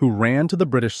who ran to the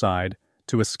British side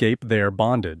to escape their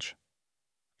bondage.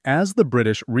 As the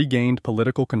British regained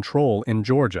political control in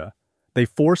Georgia, they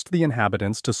forced the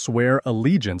inhabitants to swear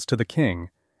allegiance to the king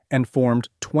and formed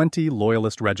 20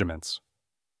 loyalist regiments.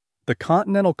 The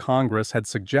Continental Congress had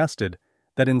suggested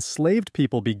that enslaved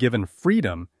people be given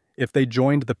freedom if they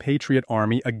joined the Patriot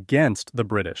Army against the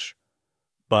British.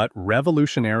 But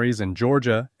revolutionaries in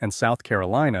Georgia and South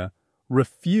Carolina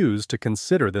refused to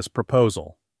consider this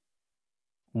proposal.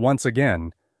 Once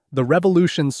again, the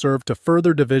revolution served to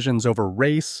further divisions over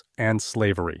race and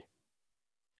slavery.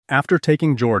 After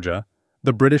taking Georgia,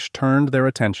 the British turned their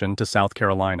attention to South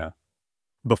Carolina.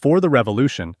 Before the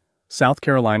Revolution, South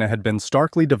Carolina had been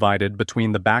starkly divided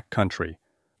between the back country,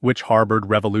 which harbored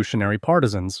revolutionary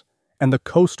partisans, and the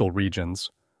coastal regions,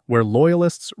 where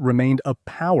loyalists remained a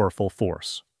powerful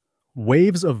force.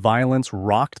 Waves of violence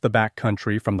rocked the back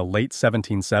country from the late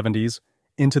 1770s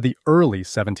into the early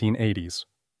 1780s.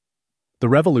 The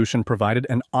Revolution provided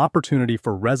an opportunity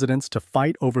for residents to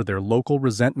fight over their local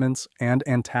resentments and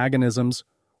antagonisms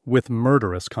with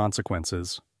murderous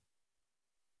consequences.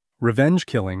 Revenge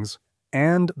killings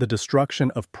and the destruction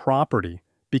of property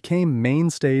became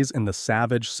mainstays in the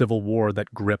savage civil war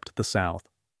that gripped the South.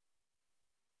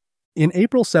 In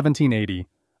April 1780,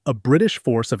 a British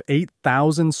force of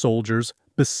 8,000 soldiers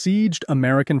besieged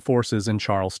American forces in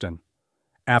Charleston.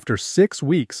 After 6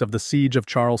 weeks of the siege of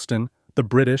Charleston, the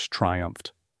British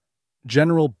triumphed.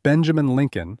 General Benjamin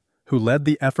Lincoln, who led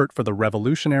the effort for the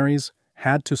revolutionaries,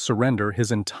 had to surrender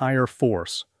his entire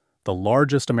force, the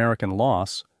largest American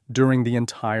loss during the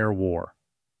entire war.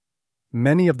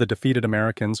 Many of the defeated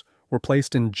Americans were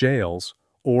placed in jails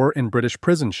or in British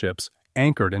prison ships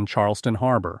anchored in Charleston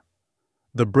Harbor.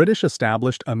 The British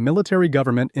established a military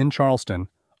government in Charleston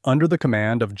under the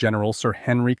command of General Sir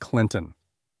Henry Clinton.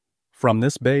 From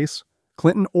this base,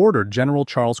 Clinton ordered General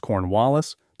Charles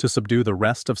Cornwallis to subdue the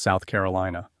rest of South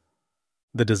Carolina.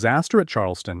 The disaster at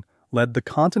Charleston led the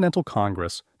Continental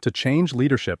Congress to change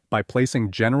leadership by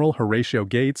placing General Horatio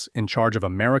Gates in charge of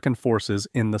American forces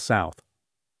in the South.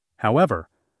 However,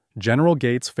 General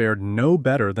Gates fared no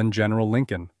better than General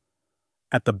Lincoln.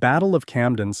 At the Battle of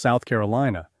Camden, South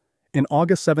Carolina, in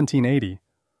August 1780,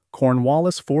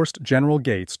 Cornwallis forced General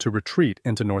Gates to retreat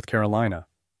into North Carolina.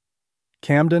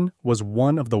 Camden was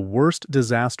one of the worst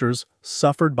disasters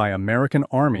suffered by American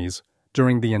armies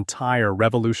during the entire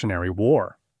Revolutionary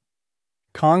War.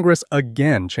 Congress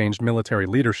again changed military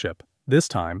leadership, this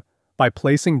time by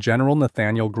placing General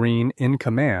Nathanael Greene in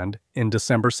command in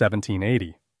December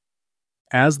 1780.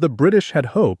 As the British had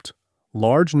hoped,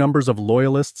 large numbers of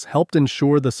Loyalists helped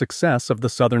ensure the success of the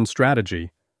Southern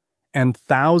strategy, and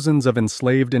thousands of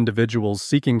enslaved individuals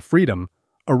seeking freedom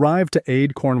arrived to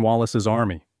aid Cornwallis's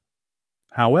army.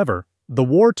 However, the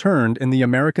war turned in the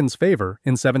Americans' favor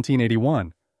in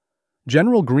 1781.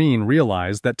 General Greene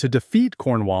realized that to defeat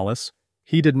Cornwallis,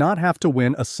 he did not have to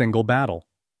win a single battle.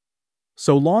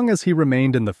 So long as he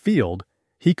remained in the field,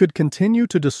 he could continue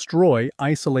to destroy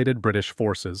isolated British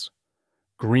forces.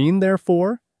 Greene,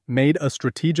 therefore, made a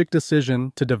strategic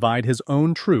decision to divide his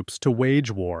own troops to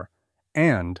wage war,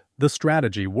 and the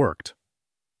strategy worked.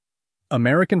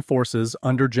 American forces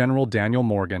under General Daniel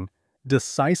Morgan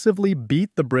decisively beat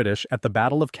the British at the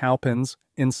Battle of Cowpens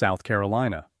in South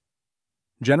Carolina.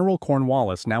 General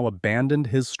Cornwallis now abandoned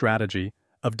his strategy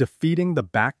of defeating the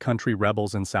backcountry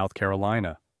rebels in South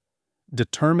Carolina.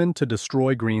 Determined to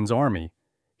destroy Greene's army,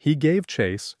 he gave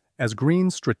chase as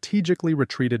Greene strategically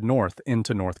retreated north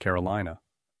into North Carolina.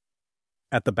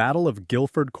 At the Battle of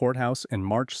Guilford Courthouse in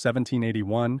March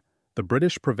 1781, the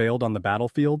British prevailed on the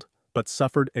battlefield but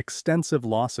suffered extensive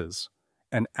losses,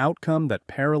 an outcome that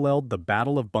paralleled the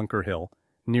Battle of Bunker Hill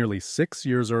nearly 6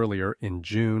 years earlier in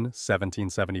June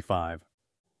 1775.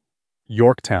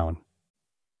 Yorktown.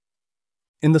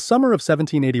 In the summer of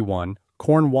 1781,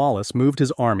 Cornwallis moved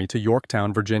his army to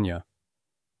Yorktown, Virginia.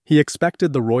 He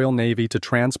expected the Royal Navy to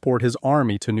transport his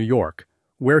army to New York,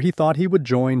 where he thought he would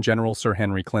join General Sir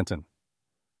Henry Clinton.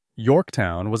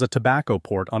 Yorktown was a tobacco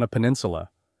port on a peninsula,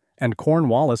 and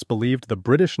Cornwallis believed the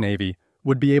British Navy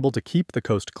would be able to keep the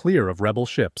coast clear of rebel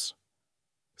ships.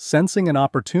 Sensing an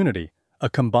opportunity, a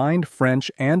combined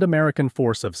French and American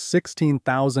force of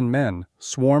 16,000 men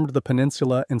swarmed the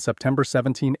peninsula in September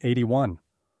 1781.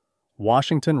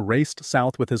 Washington raced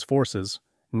south with his forces,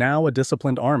 now a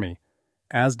disciplined army,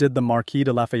 as did the Marquis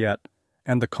de Lafayette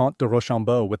and the Comte de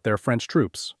Rochambeau with their French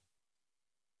troops.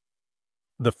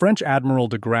 The French Admiral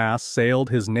de Grasse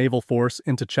sailed his naval force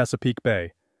into Chesapeake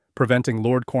Bay, preventing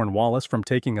Lord Cornwallis from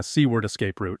taking a seaward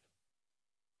escape route.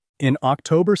 In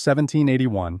October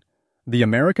 1781, the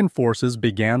American forces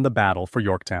began the battle for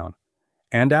Yorktown,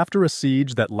 and after a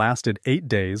siege that lasted 8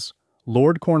 days,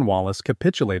 Lord Cornwallis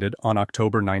capitulated on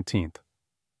October 19th.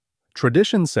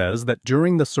 Tradition says that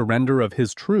during the surrender of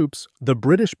his troops, the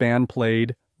British band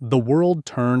played "The World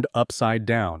Turned Upside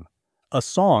Down," a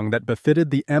song that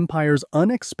befitted the Empire's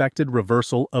unexpected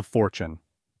reversal of fortune.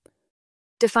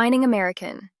 Defining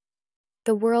American.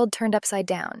 The World Turned Upside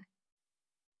Down.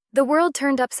 The World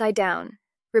Turned Upside Down,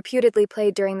 reputedly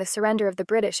played during the surrender of the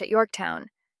British at Yorktown,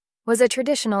 was a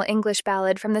traditional English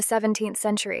ballad from the 17th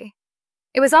century.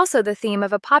 It was also the theme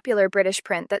of a popular British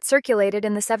print that circulated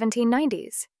in the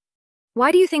 1790s.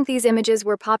 Why do you think these images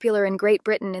were popular in Great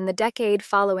Britain in the decade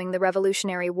following the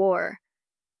Revolutionary War?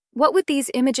 What would these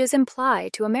images imply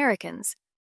to Americans?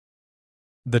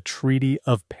 The Treaty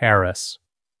of Paris.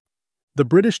 The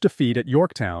British defeat at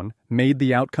Yorktown made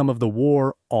the outcome of the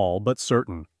war all but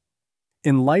certain.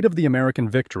 In light of the American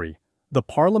victory, the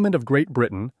Parliament of Great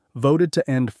Britain voted to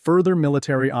end further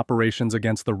military operations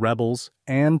against the rebels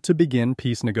and to begin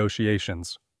peace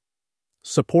negotiations.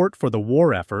 Support for the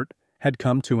war effort had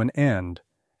come to an end,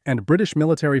 and British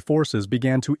military forces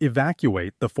began to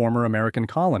evacuate the former American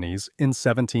colonies in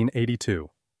 1782.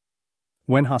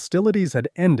 When hostilities had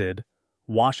ended,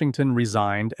 Washington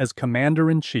resigned as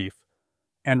commander-in-chief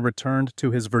and returned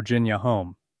to his Virginia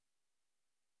home.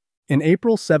 In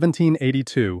April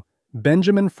 1782,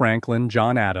 Benjamin Franklin,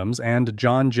 John Adams, and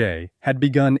John Jay had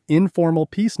begun informal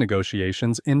peace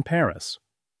negotiations in Paris.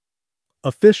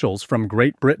 Officials from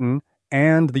Great Britain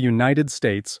and the United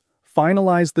States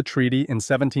finalized the treaty in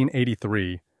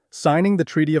 1783, signing the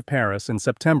Treaty of Paris in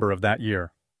September of that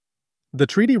year. The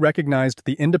treaty recognized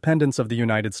the independence of the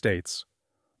United States,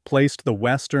 placed the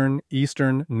western,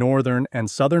 eastern, northern, and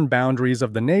southern boundaries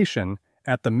of the nation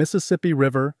at the Mississippi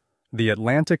River, the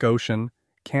Atlantic Ocean,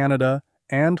 Canada,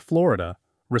 and Florida,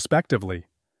 respectively,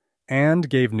 and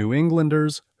gave New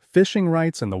Englanders fishing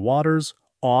rights in the waters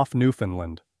off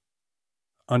Newfoundland.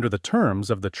 Under the terms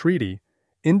of the treaty,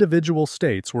 individual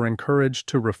states were encouraged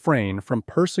to refrain from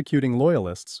persecuting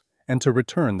Loyalists and to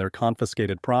return their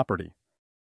confiscated property.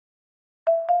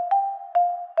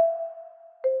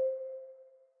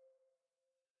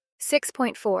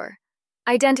 .4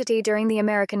 Identity during the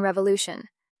American Revolution.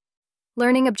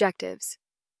 Learning objectives.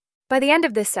 By the end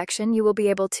of this section, you will be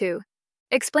able to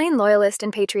explain Loyalist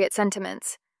and Patriot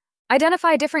sentiments,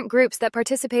 identify different groups that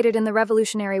participated in the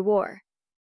Revolutionary War.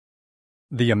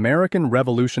 The American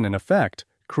Revolution, in effect,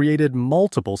 created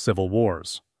multiple civil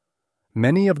wars.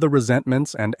 Many of the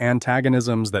resentments and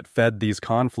antagonisms that fed these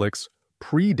conflicts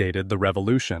predated the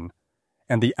Revolution,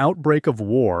 and the outbreak of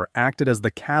war acted as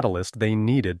the catalyst they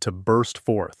needed to burst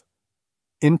forth.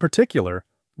 In particular,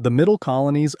 the middle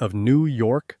colonies of New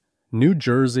York, New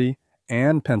Jersey,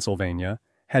 and Pennsylvania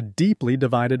had deeply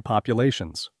divided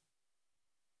populations.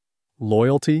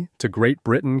 Loyalty to Great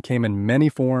Britain came in many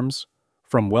forms,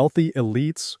 from wealthy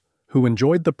elites who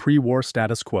enjoyed the pre-war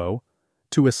status quo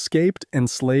to escaped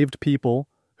enslaved people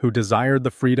who desired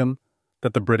the freedom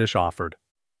that the British offered.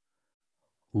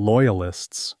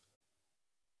 Loyalists.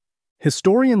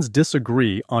 Historians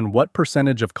disagree on what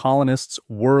percentage of colonists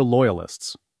were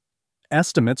Loyalists.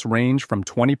 Estimates range from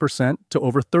 20% to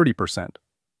over 30%.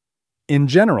 In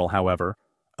general, however,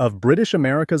 of British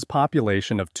America's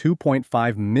population of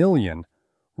 2.5 million,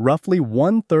 roughly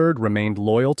one-third remained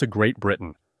loyal to Great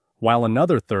Britain, while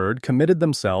another third committed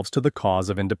themselves to the cause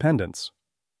of independence.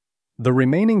 The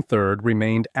remaining third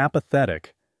remained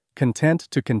apathetic, content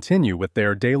to continue with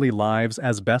their daily lives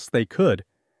as best they could,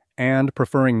 and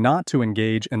preferring not to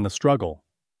engage in the struggle.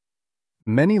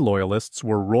 Many Loyalists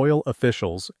were royal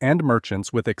officials and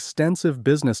merchants with extensive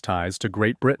business ties to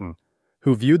Great Britain,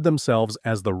 who viewed themselves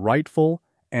as the rightful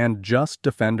and just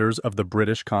defenders of the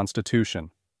British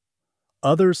Constitution.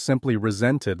 Others simply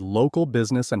resented local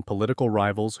business and political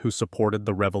rivals who supported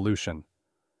the revolution,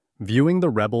 viewing the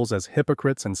rebels as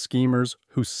hypocrites and schemers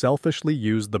who selfishly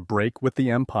used the break with the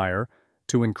empire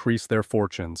to increase their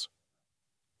fortunes.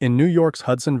 In New York's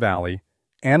Hudson Valley,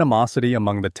 animosity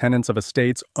among the tenants of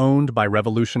estates owned by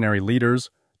revolutionary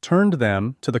leaders turned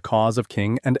them to the cause of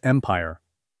king and empire.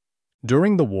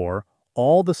 During the war,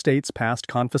 all the states passed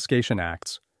confiscation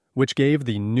acts, which gave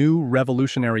the new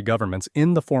revolutionary governments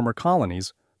in the former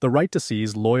colonies the right to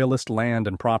seize Loyalist land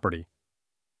and property.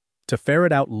 To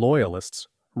ferret out Loyalists,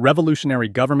 revolutionary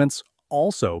governments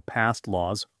also passed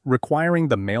laws requiring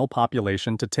the male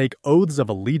population to take oaths of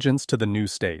allegiance to the new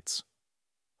states.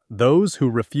 Those who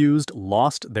refused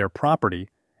lost their property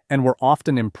and were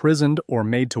often imprisoned or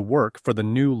made to work for the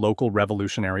new local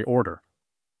revolutionary order.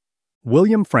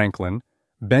 William Franklin,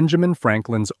 Benjamin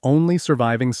Franklin's only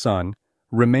surviving son,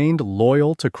 remained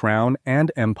loyal to Crown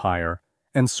and Empire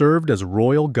and served as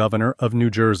Royal Governor of New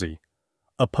Jersey,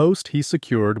 a post he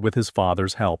secured with his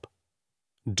father's help.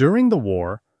 During the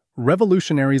war,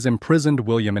 revolutionaries imprisoned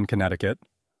William in Connecticut.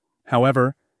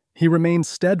 However, he remained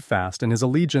steadfast in his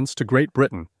allegiance to Great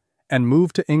Britain and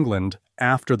moved to England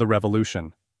after the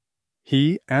Revolution.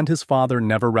 He and his father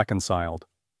never reconciled.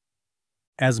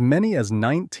 As many as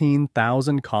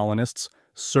 19,000 colonists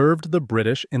served the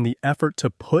British in the effort to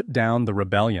put down the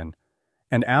rebellion,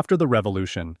 and after the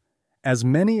Revolution, as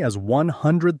many as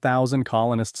 100,000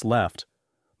 colonists left,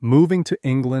 moving to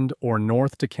England or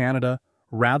north to Canada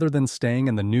rather than staying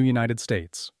in the new United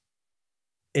States.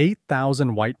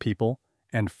 8,000 white people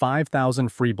and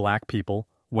 5,000 free black people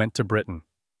went to Britain.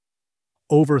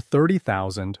 Over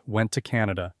 30,000 went to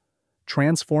Canada,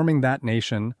 transforming that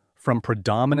nation from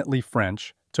predominantly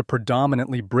French to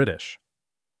predominantly British.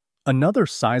 Another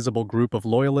sizable group of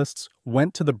Loyalists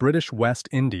went to the British West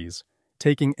Indies,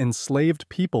 taking enslaved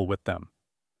people with them.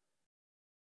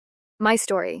 My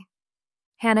story.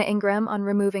 Hannah Ingraham on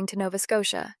removing to Nova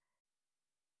Scotia.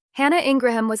 Hannah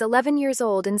Ingraham was 11 years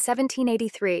old in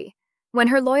 1783 when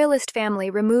her Loyalist family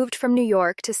removed from New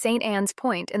York to St. Anne's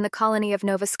Point in the colony of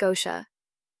Nova Scotia.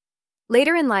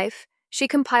 Later in life, she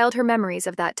compiled her memories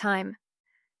of that time.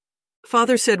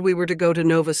 Father said we were to go to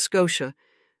Nova Scotia,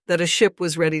 that a ship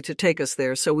was ready to take us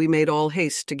there, so we made all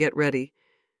haste to get ready.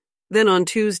 Then on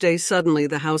Tuesday, suddenly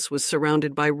the house was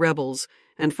surrounded by rebels,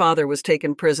 and Father was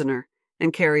taken prisoner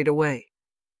and carried away.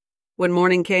 When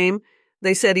morning came,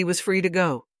 they said he was free to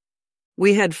go.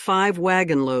 We had 5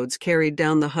 wagon loads carried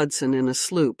down the Hudson in a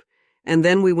sloop, and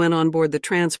then we went on board the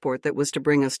transport that was to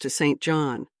bring us to St.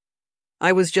 John.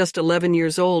 I was just 11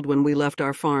 years old when we left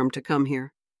our farm to come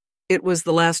here. It was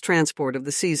the last transport of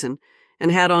the season,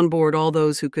 and had on board all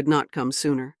those who could not come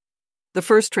sooner. The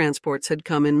first transports had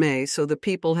come in May, so the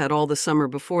people had all the summer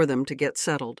before them to get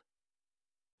settled.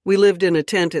 We lived in a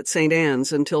tent at St.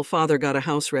 Anne's until Father got a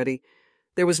house ready.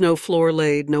 There was no floor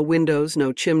laid, no windows,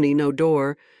 no chimney, no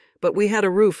door, but we had a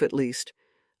roof at least.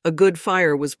 A good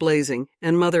fire was blazing,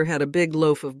 and Mother had a big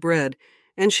loaf of bread,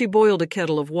 and she boiled a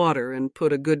kettle of water and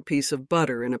put a good piece of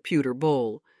butter in a pewter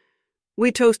bowl.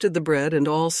 We toasted the bread and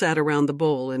all sat around the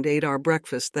bowl and ate our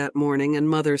breakfast that morning, and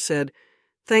Mother said,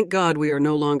 "Thank God we are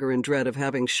no longer in dread of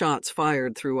having shots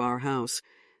fired through our house.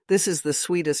 This is the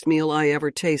sweetest meal I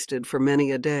ever tasted for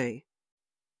many a day."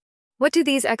 What do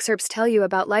these excerpts tell you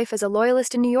about life as a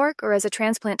loyalist in New York or as a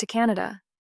transplant to Canada?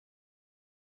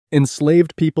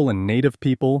 Enslaved people and native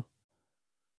people.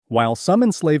 While some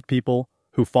enslaved people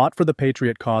who fought for the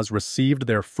Patriot cause received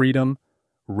their freedom,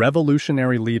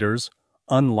 revolutionary leaders,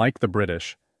 unlike the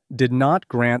British, did not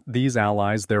grant these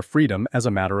allies their freedom as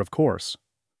a matter of course.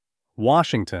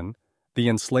 Washington, the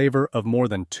enslaver of more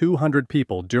than 200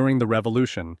 people during the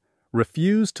Revolution,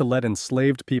 refused to let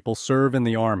enslaved people serve in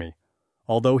the army,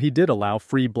 although he did allow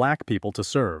free black people to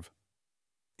serve.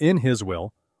 In his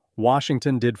will,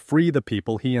 Washington did free the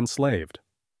people he enslaved.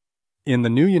 In the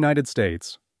new United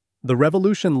States, the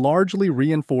Revolution largely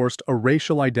reinforced a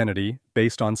racial identity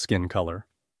based on skin color.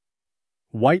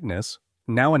 Whiteness,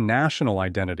 now a national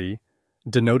identity,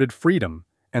 denoted freedom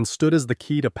and stood as the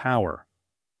key to power.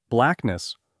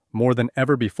 Blackness, more than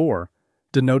ever before,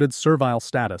 denoted servile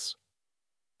status.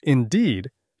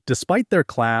 Indeed, despite their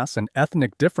class and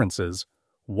ethnic differences,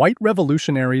 white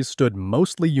revolutionaries stood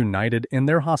mostly united in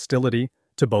their hostility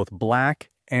to both black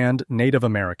and Native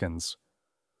Americans.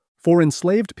 For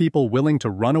enslaved people willing to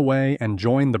run away and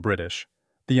join the British,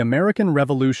 the American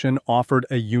Revolution offered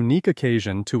a unique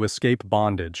occasion to escape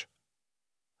bondage.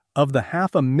 Of the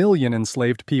 500,000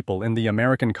 enslaved people in the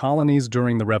American colonies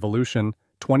during the Revolution,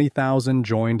 20,000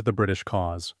 joined the British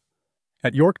cause.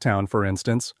 At Yorktown, for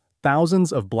instance,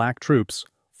 thousands of black troops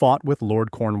fought with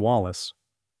Lord Cornwallis.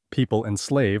 People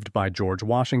enslaved by George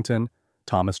Washington,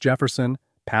 Thomas Jefferson,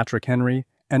 Patrick Henry,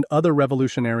 and other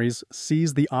revolutionaries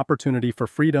seized the opportunity for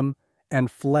freedom and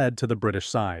fled to the British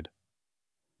side.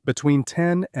 Between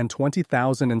 10 and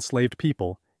 20,000 enslaved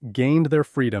people gained their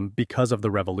freedom because of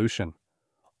the Revolution.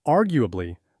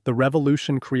 Arguably, the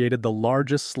Revolution created the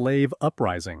largest slave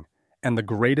uprising and the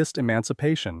greatest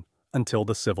emancipation until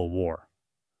the Civil War.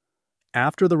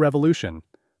 After the Revolution,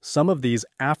 some of these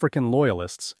African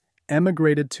loyalists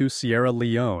emigrated to Sierra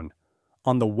Leone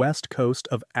on the west coast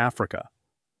of Africa.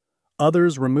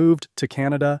 Others removed to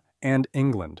Canada and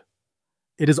England.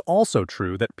 It is also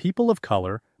true that people of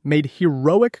color made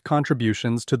heroic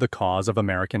contributions to the cause of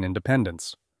American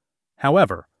independence.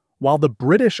 However, while the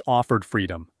British offered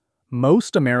freedom,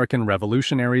 most American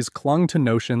revolutionaries clung to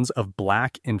notions of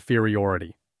black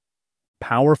inferiority.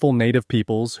 Powerful native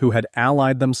peoples who had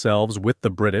allied themselves with the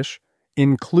British,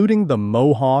 including the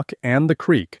Mohawk and the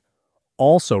Creek,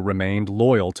 also remained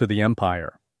loyal to the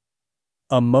empire.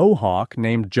 A Mohawk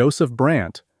named Joseph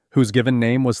Brant, whose given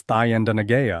name was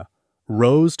Thayendanegea,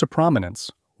 rose to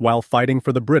prominence while fighting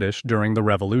for the British during the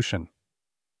Revolution.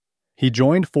 He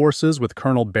joined forces with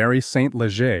Colonel Barry St.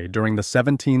 Leger during the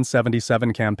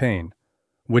 1777 campaign,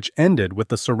 which ended with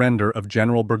the surrender of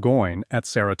General Burgoyne at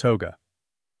Saratoga.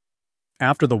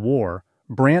 After the war,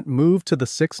 Brant moved to the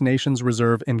Six Nations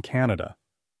Reserve in Canada.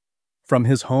 From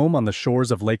his home on the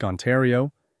shores of Lake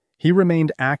Ontario, he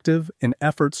remained active in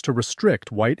efforts to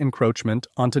restrict white encroachment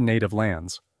onto native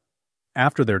lands.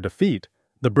 After their defeat,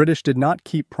 the British did not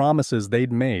keep promises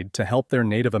they'd made to help their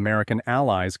Native American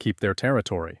allies keep their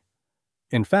territory.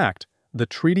 In fact, the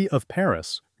Treaty of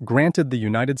Paris granted the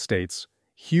United States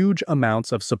huge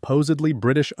amounts of supposedly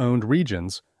British-owned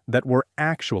regions that were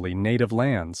actually native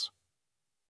lands.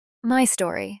 My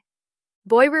story.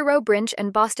 Boireau Brinch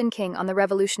and Boston King on the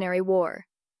Revolutionary War.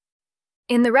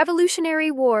 In the Revolutionary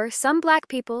War, some black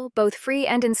people, both free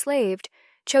and enslaved,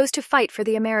 chose to fight for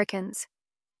the Americans.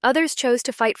 Others chose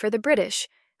to fight for the British,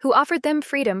 who offered them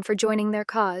freedom for joining their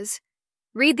cause.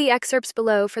 Read the excerpts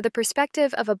below for the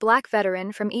perspective of a black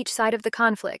veteran from each side of the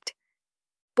conflict.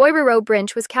 Boireau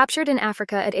Brinch was captured in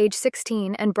Africa at age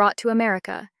 16 and brought to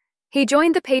America. He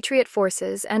joined the Patriot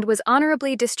forces and was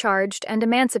honorably discharged and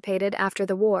emancipated after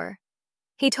the war.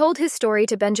 He told his story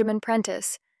to Benjamin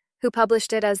Prentice, who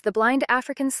published it as The Blind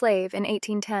African Slave in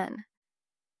 1810.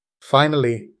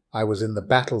 Finally, I was in the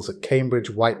battles at Cambridge,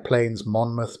 White Plains,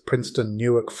 Monmouth, Princeton,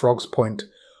 Newark, Frogs Point,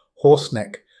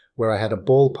 Horseneck, where I had a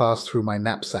ball pass through my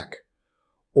knapsack,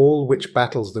 all which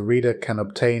battles the reader can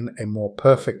obtain a more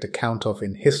perfect account of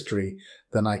in history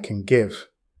than I can give.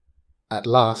 At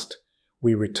last,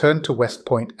 we returned to West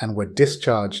Point and were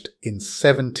discharged in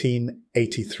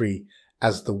 1783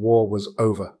 as the war was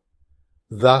over.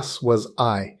 Thus was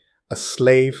I, a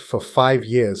slave for 5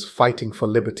 years fighting for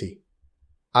liberty.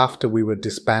 After we were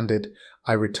disbanded,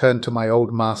 I returned to my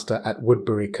old master at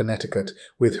Woodbury, Connecticut,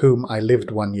 with whom I lived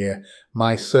 1 year,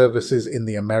 my services in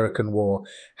the American War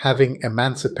having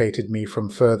emancipated me from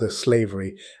further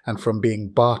slavery and from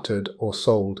being bartered or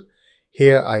sold.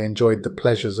 Here I enjoyed the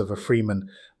pleasures of a freeman.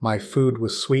 My food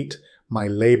was sweet, my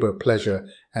labor pleasure,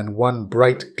 and one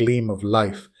bright gleam of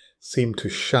life seemed to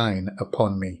shine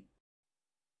upon me.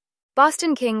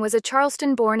 Boston King was a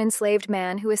Charleston-born enslaved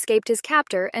man who escaped his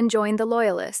captor and joined the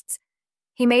Loyalists.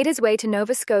 He made his way to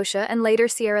Nova Scotia and later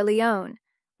Sierra Leone,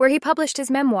 where he published his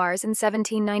memoirs in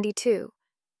 1792.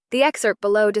 The excerpt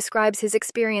below describes his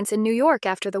experience in New York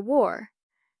after the war.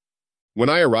 When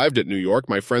I arrived at New York,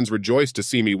 my friends rejoiced to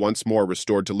see me once more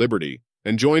restored to liberty,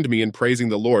 and joined me in praising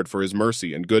the Lord for his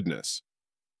mercy and goodness.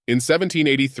 In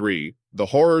 1783, the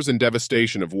horrors and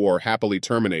devastation of war happily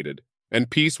terminated, and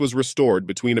peace was restored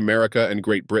between America and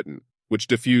Great Britain, which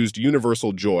diffused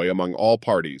universal joy among all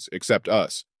parties except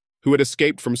us, who had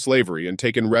escaped from slavery and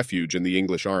taken refuge in the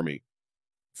English army.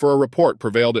 For a report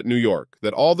prevailed at New York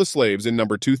that all the slaves in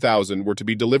number 2,000 were to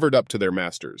be delivered up to their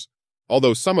masters,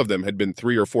 although some of them had been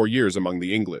 3 or 4 years among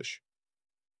the English.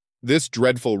 This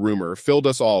dreadful rumor filled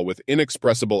us all with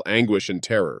inexpressible anguish and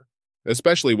terror,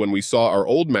 especially when we saw our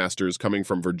old masters coming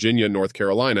from Virginia, North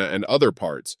Carolina, and other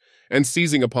parts, and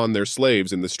seizing upon their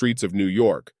slaves in the streets of New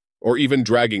York, or even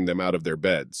dragging them out of their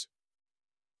beds.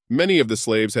 Many of the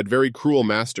slaves had very cruel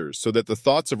masters, so that the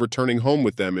thoughts of returning home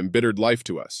with them embittered life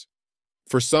to us.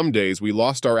 For some days we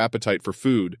lost our appetite for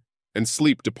food, and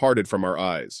sleep departed from our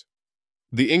eyes.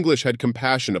 The English had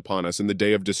compassion upon us in the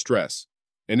day of distress,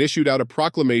 and issued out a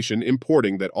proclamation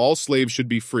importing that all slaves should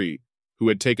be free, who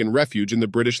had taken refuge in the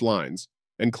British lines,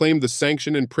 and claimed the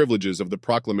sanction and privileges of the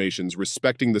proclamations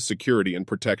respecting the security and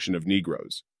protection of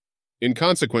Negroes. In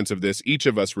consequence of this, each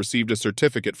of us received a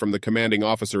certificate from the commanding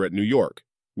officer at New York,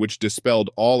 which dispelled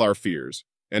all our fears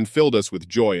and filled us with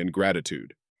joy and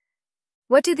gratitude.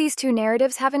 What do these two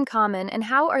narratives have in common, and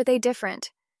how are they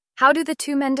different? How do the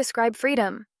two men describe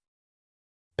freedom?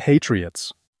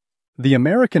 Patriots. The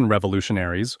American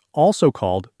revolutionaries, also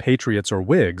called Patriots or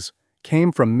Whigs,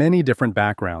 came from many different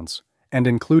backgrounds and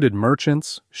included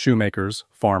merchants, shoemakers,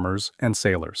 farmers, and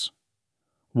sailors.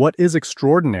 What is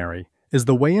extraordinary is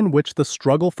the way in which the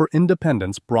struggle for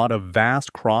independence brought a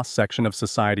vast cross-section of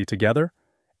society together,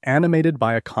 animated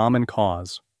by a common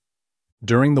cause.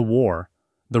 During the war,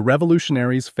 the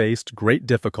revolutionaries faced great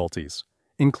difficulties,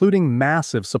 including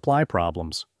massive supply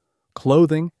problems.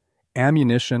 Clothing,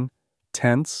 ammunition,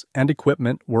 tents, and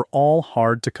equipment were all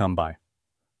hard to come by.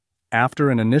 After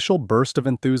an initial burst of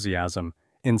enthusiasm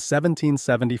in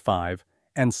 1775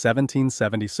 and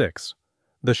 1776,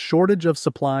 the shortage of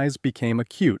supplies became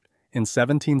acute in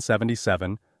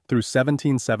 1777 through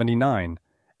 1779,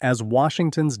 as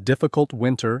Washington's difficult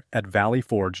winter at Valley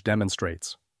Forge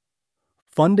demonstrates.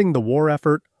 Funding the war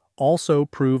effort also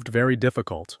proved very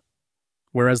difficult.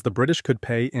 Whereas the British could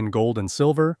pay in gold and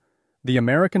silver, the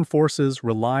American forces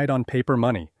relied on paper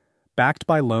money, backed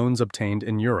by loans obtained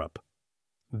in Europe.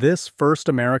 This first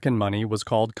American money was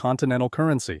called continental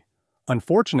currency.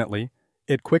 Unfortunately,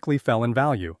 it quickly fell in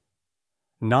value.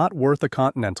 Not worth a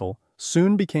continental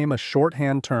soon became a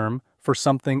shorthand term for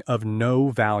something of no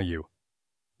value.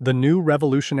 The new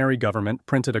revolutionary government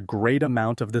printed a great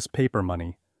amount of this paper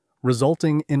money,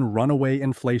 resulting in runaway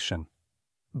inflation.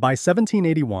 By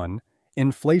 1781,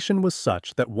 inflation was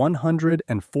such that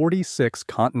 146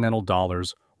 continental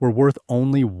dollars were worth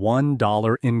only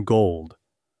 $1 in gold.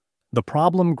 The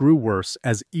problem grew worse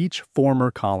as each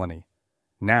former colony,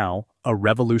 now a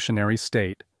revolutionary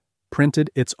state, printed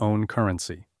its own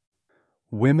currency.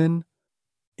 Women.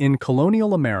 In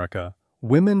colonial America,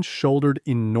 women shouldered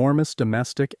enormous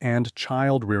domestic and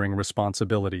child-rearing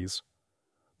responsibilities.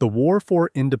 The war for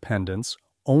independence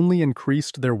only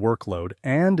increased their workload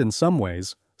and, in some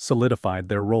ways, solidified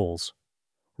their roles.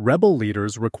 Rebel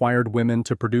leaders required women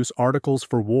to produce articles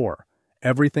for war,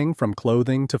 everything from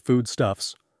clothing to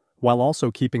foodstuffs, while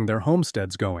also keeping their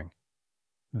homesteads going.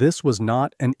 This was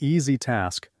not an easy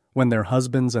task when their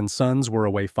husbands and sons were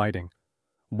away fighting.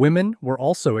 Women were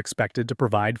also expected to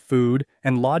provide food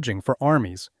and lodging for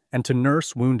armies and to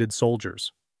nurse wounded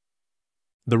soldiers.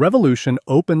 The Revolution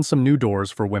opened some new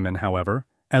doors for women, however,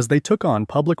 as they took on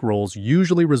public roles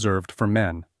usually reserved for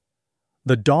men.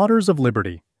 The Daughters of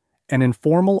Liberty, an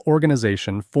informal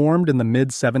organization formed in the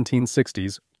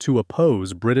mid-1760s to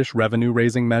oppose British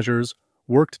revenue-raising measures,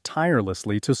 worked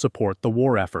tirelessly to support the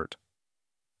war effort.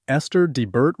 Esther de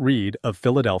Burt Reed of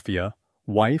Philadelphia,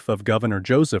 wife of Governor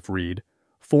Joseph Reed,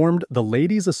 formed the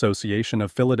Ladies' Association of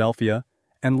Philadelphia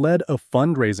and led a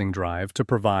fundraising drive to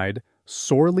provide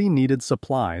sorely needed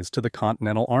supplies to the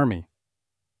Continental Army.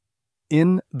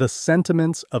 In The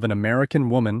Sentiments of an American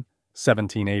Woman,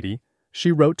 1780,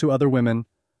 she wrote to other women,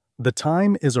 "The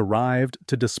time is arrived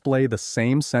to display the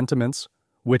same sentiments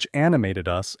which animated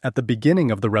us at the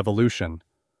beginning of the Revolution,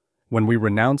 when we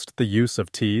renounced the use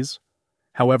of teas,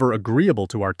 however agreeable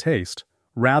to our taste,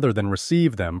 rather than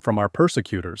receive them from our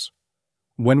persecutors,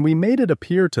 when we made it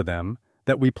appear to them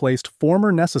that we placed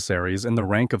former necessaries in the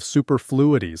rank of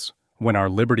superfluities when our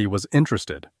liberty was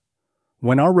interested,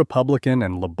 when our republican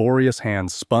and laborious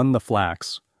hands spun the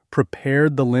flax,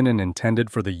 prepared the linen intended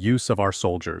for the use of our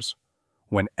soldiers,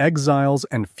 when exiles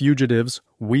and fugitives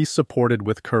we supported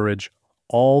with courage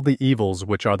all the evils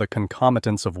which are the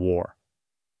concomitants of war."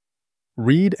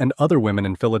 Reed and other women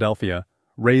in Philadelphia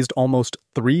raised almost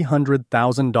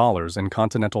 $300,000 in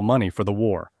Continental money for the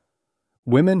war.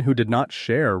 Women who did not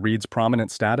share Reed's prominent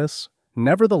status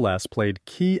nevertheless played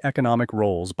key economic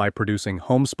roles by producing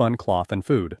homespun cloth and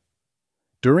food.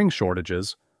 During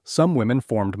shortages, some women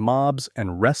formed mobs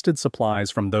and wrested supplies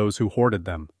from those who hoarded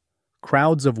them.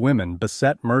 Crowds of women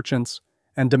beset merchants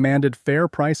and demanded fair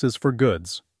prices for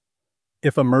goods.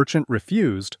 If a merchant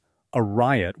refused, a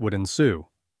riot would ensue.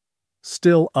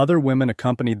 Still, other women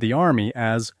accompanied the army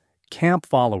as camp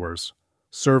followers,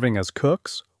 serving as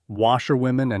cooks,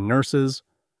 washerwomen, and nurses.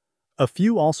 A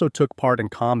few also took part in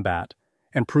combat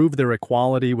and proved their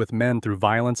equality with men through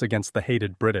violence against the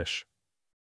hated British.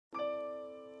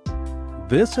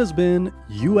 This has been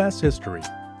U.S. History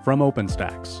from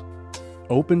OpenStax.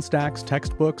 OpenStax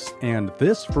textbooks and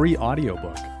this free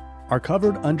audiobook are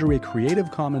covered under a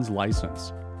Creative Commons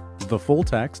license. The full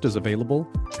text is available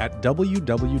at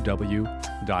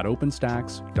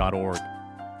www.openstax.org.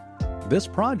 This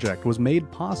project was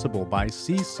made possible by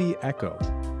CC ECHO,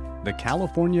 the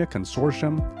California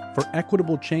Consortium for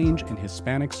Equitable Change in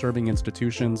Hispanic Serving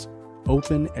Institutions,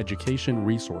 Open Education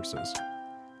Resources.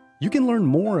 You can learn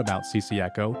more about CC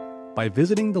ECHO by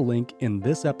visiting the link in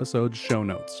this episode's show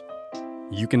notes.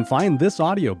 You can find this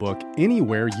audiobook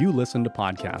anywhere you listen to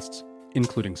podcasts,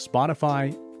 including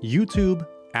Spotify, YouTube,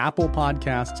 Apple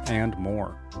Podcasts, and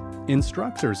more.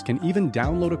 Instructors can even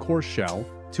download a course shell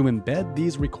to embed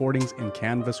these recordings in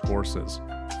Canvas courses.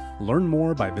 Learn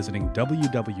more by visiting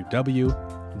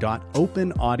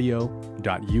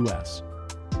www.openaudio.us.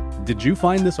 Did you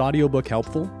find this audiobook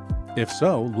helpful? If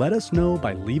so, let us know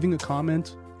by leaving a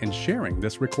comment and sharing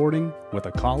this recording with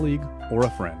a colleague or a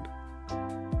friend.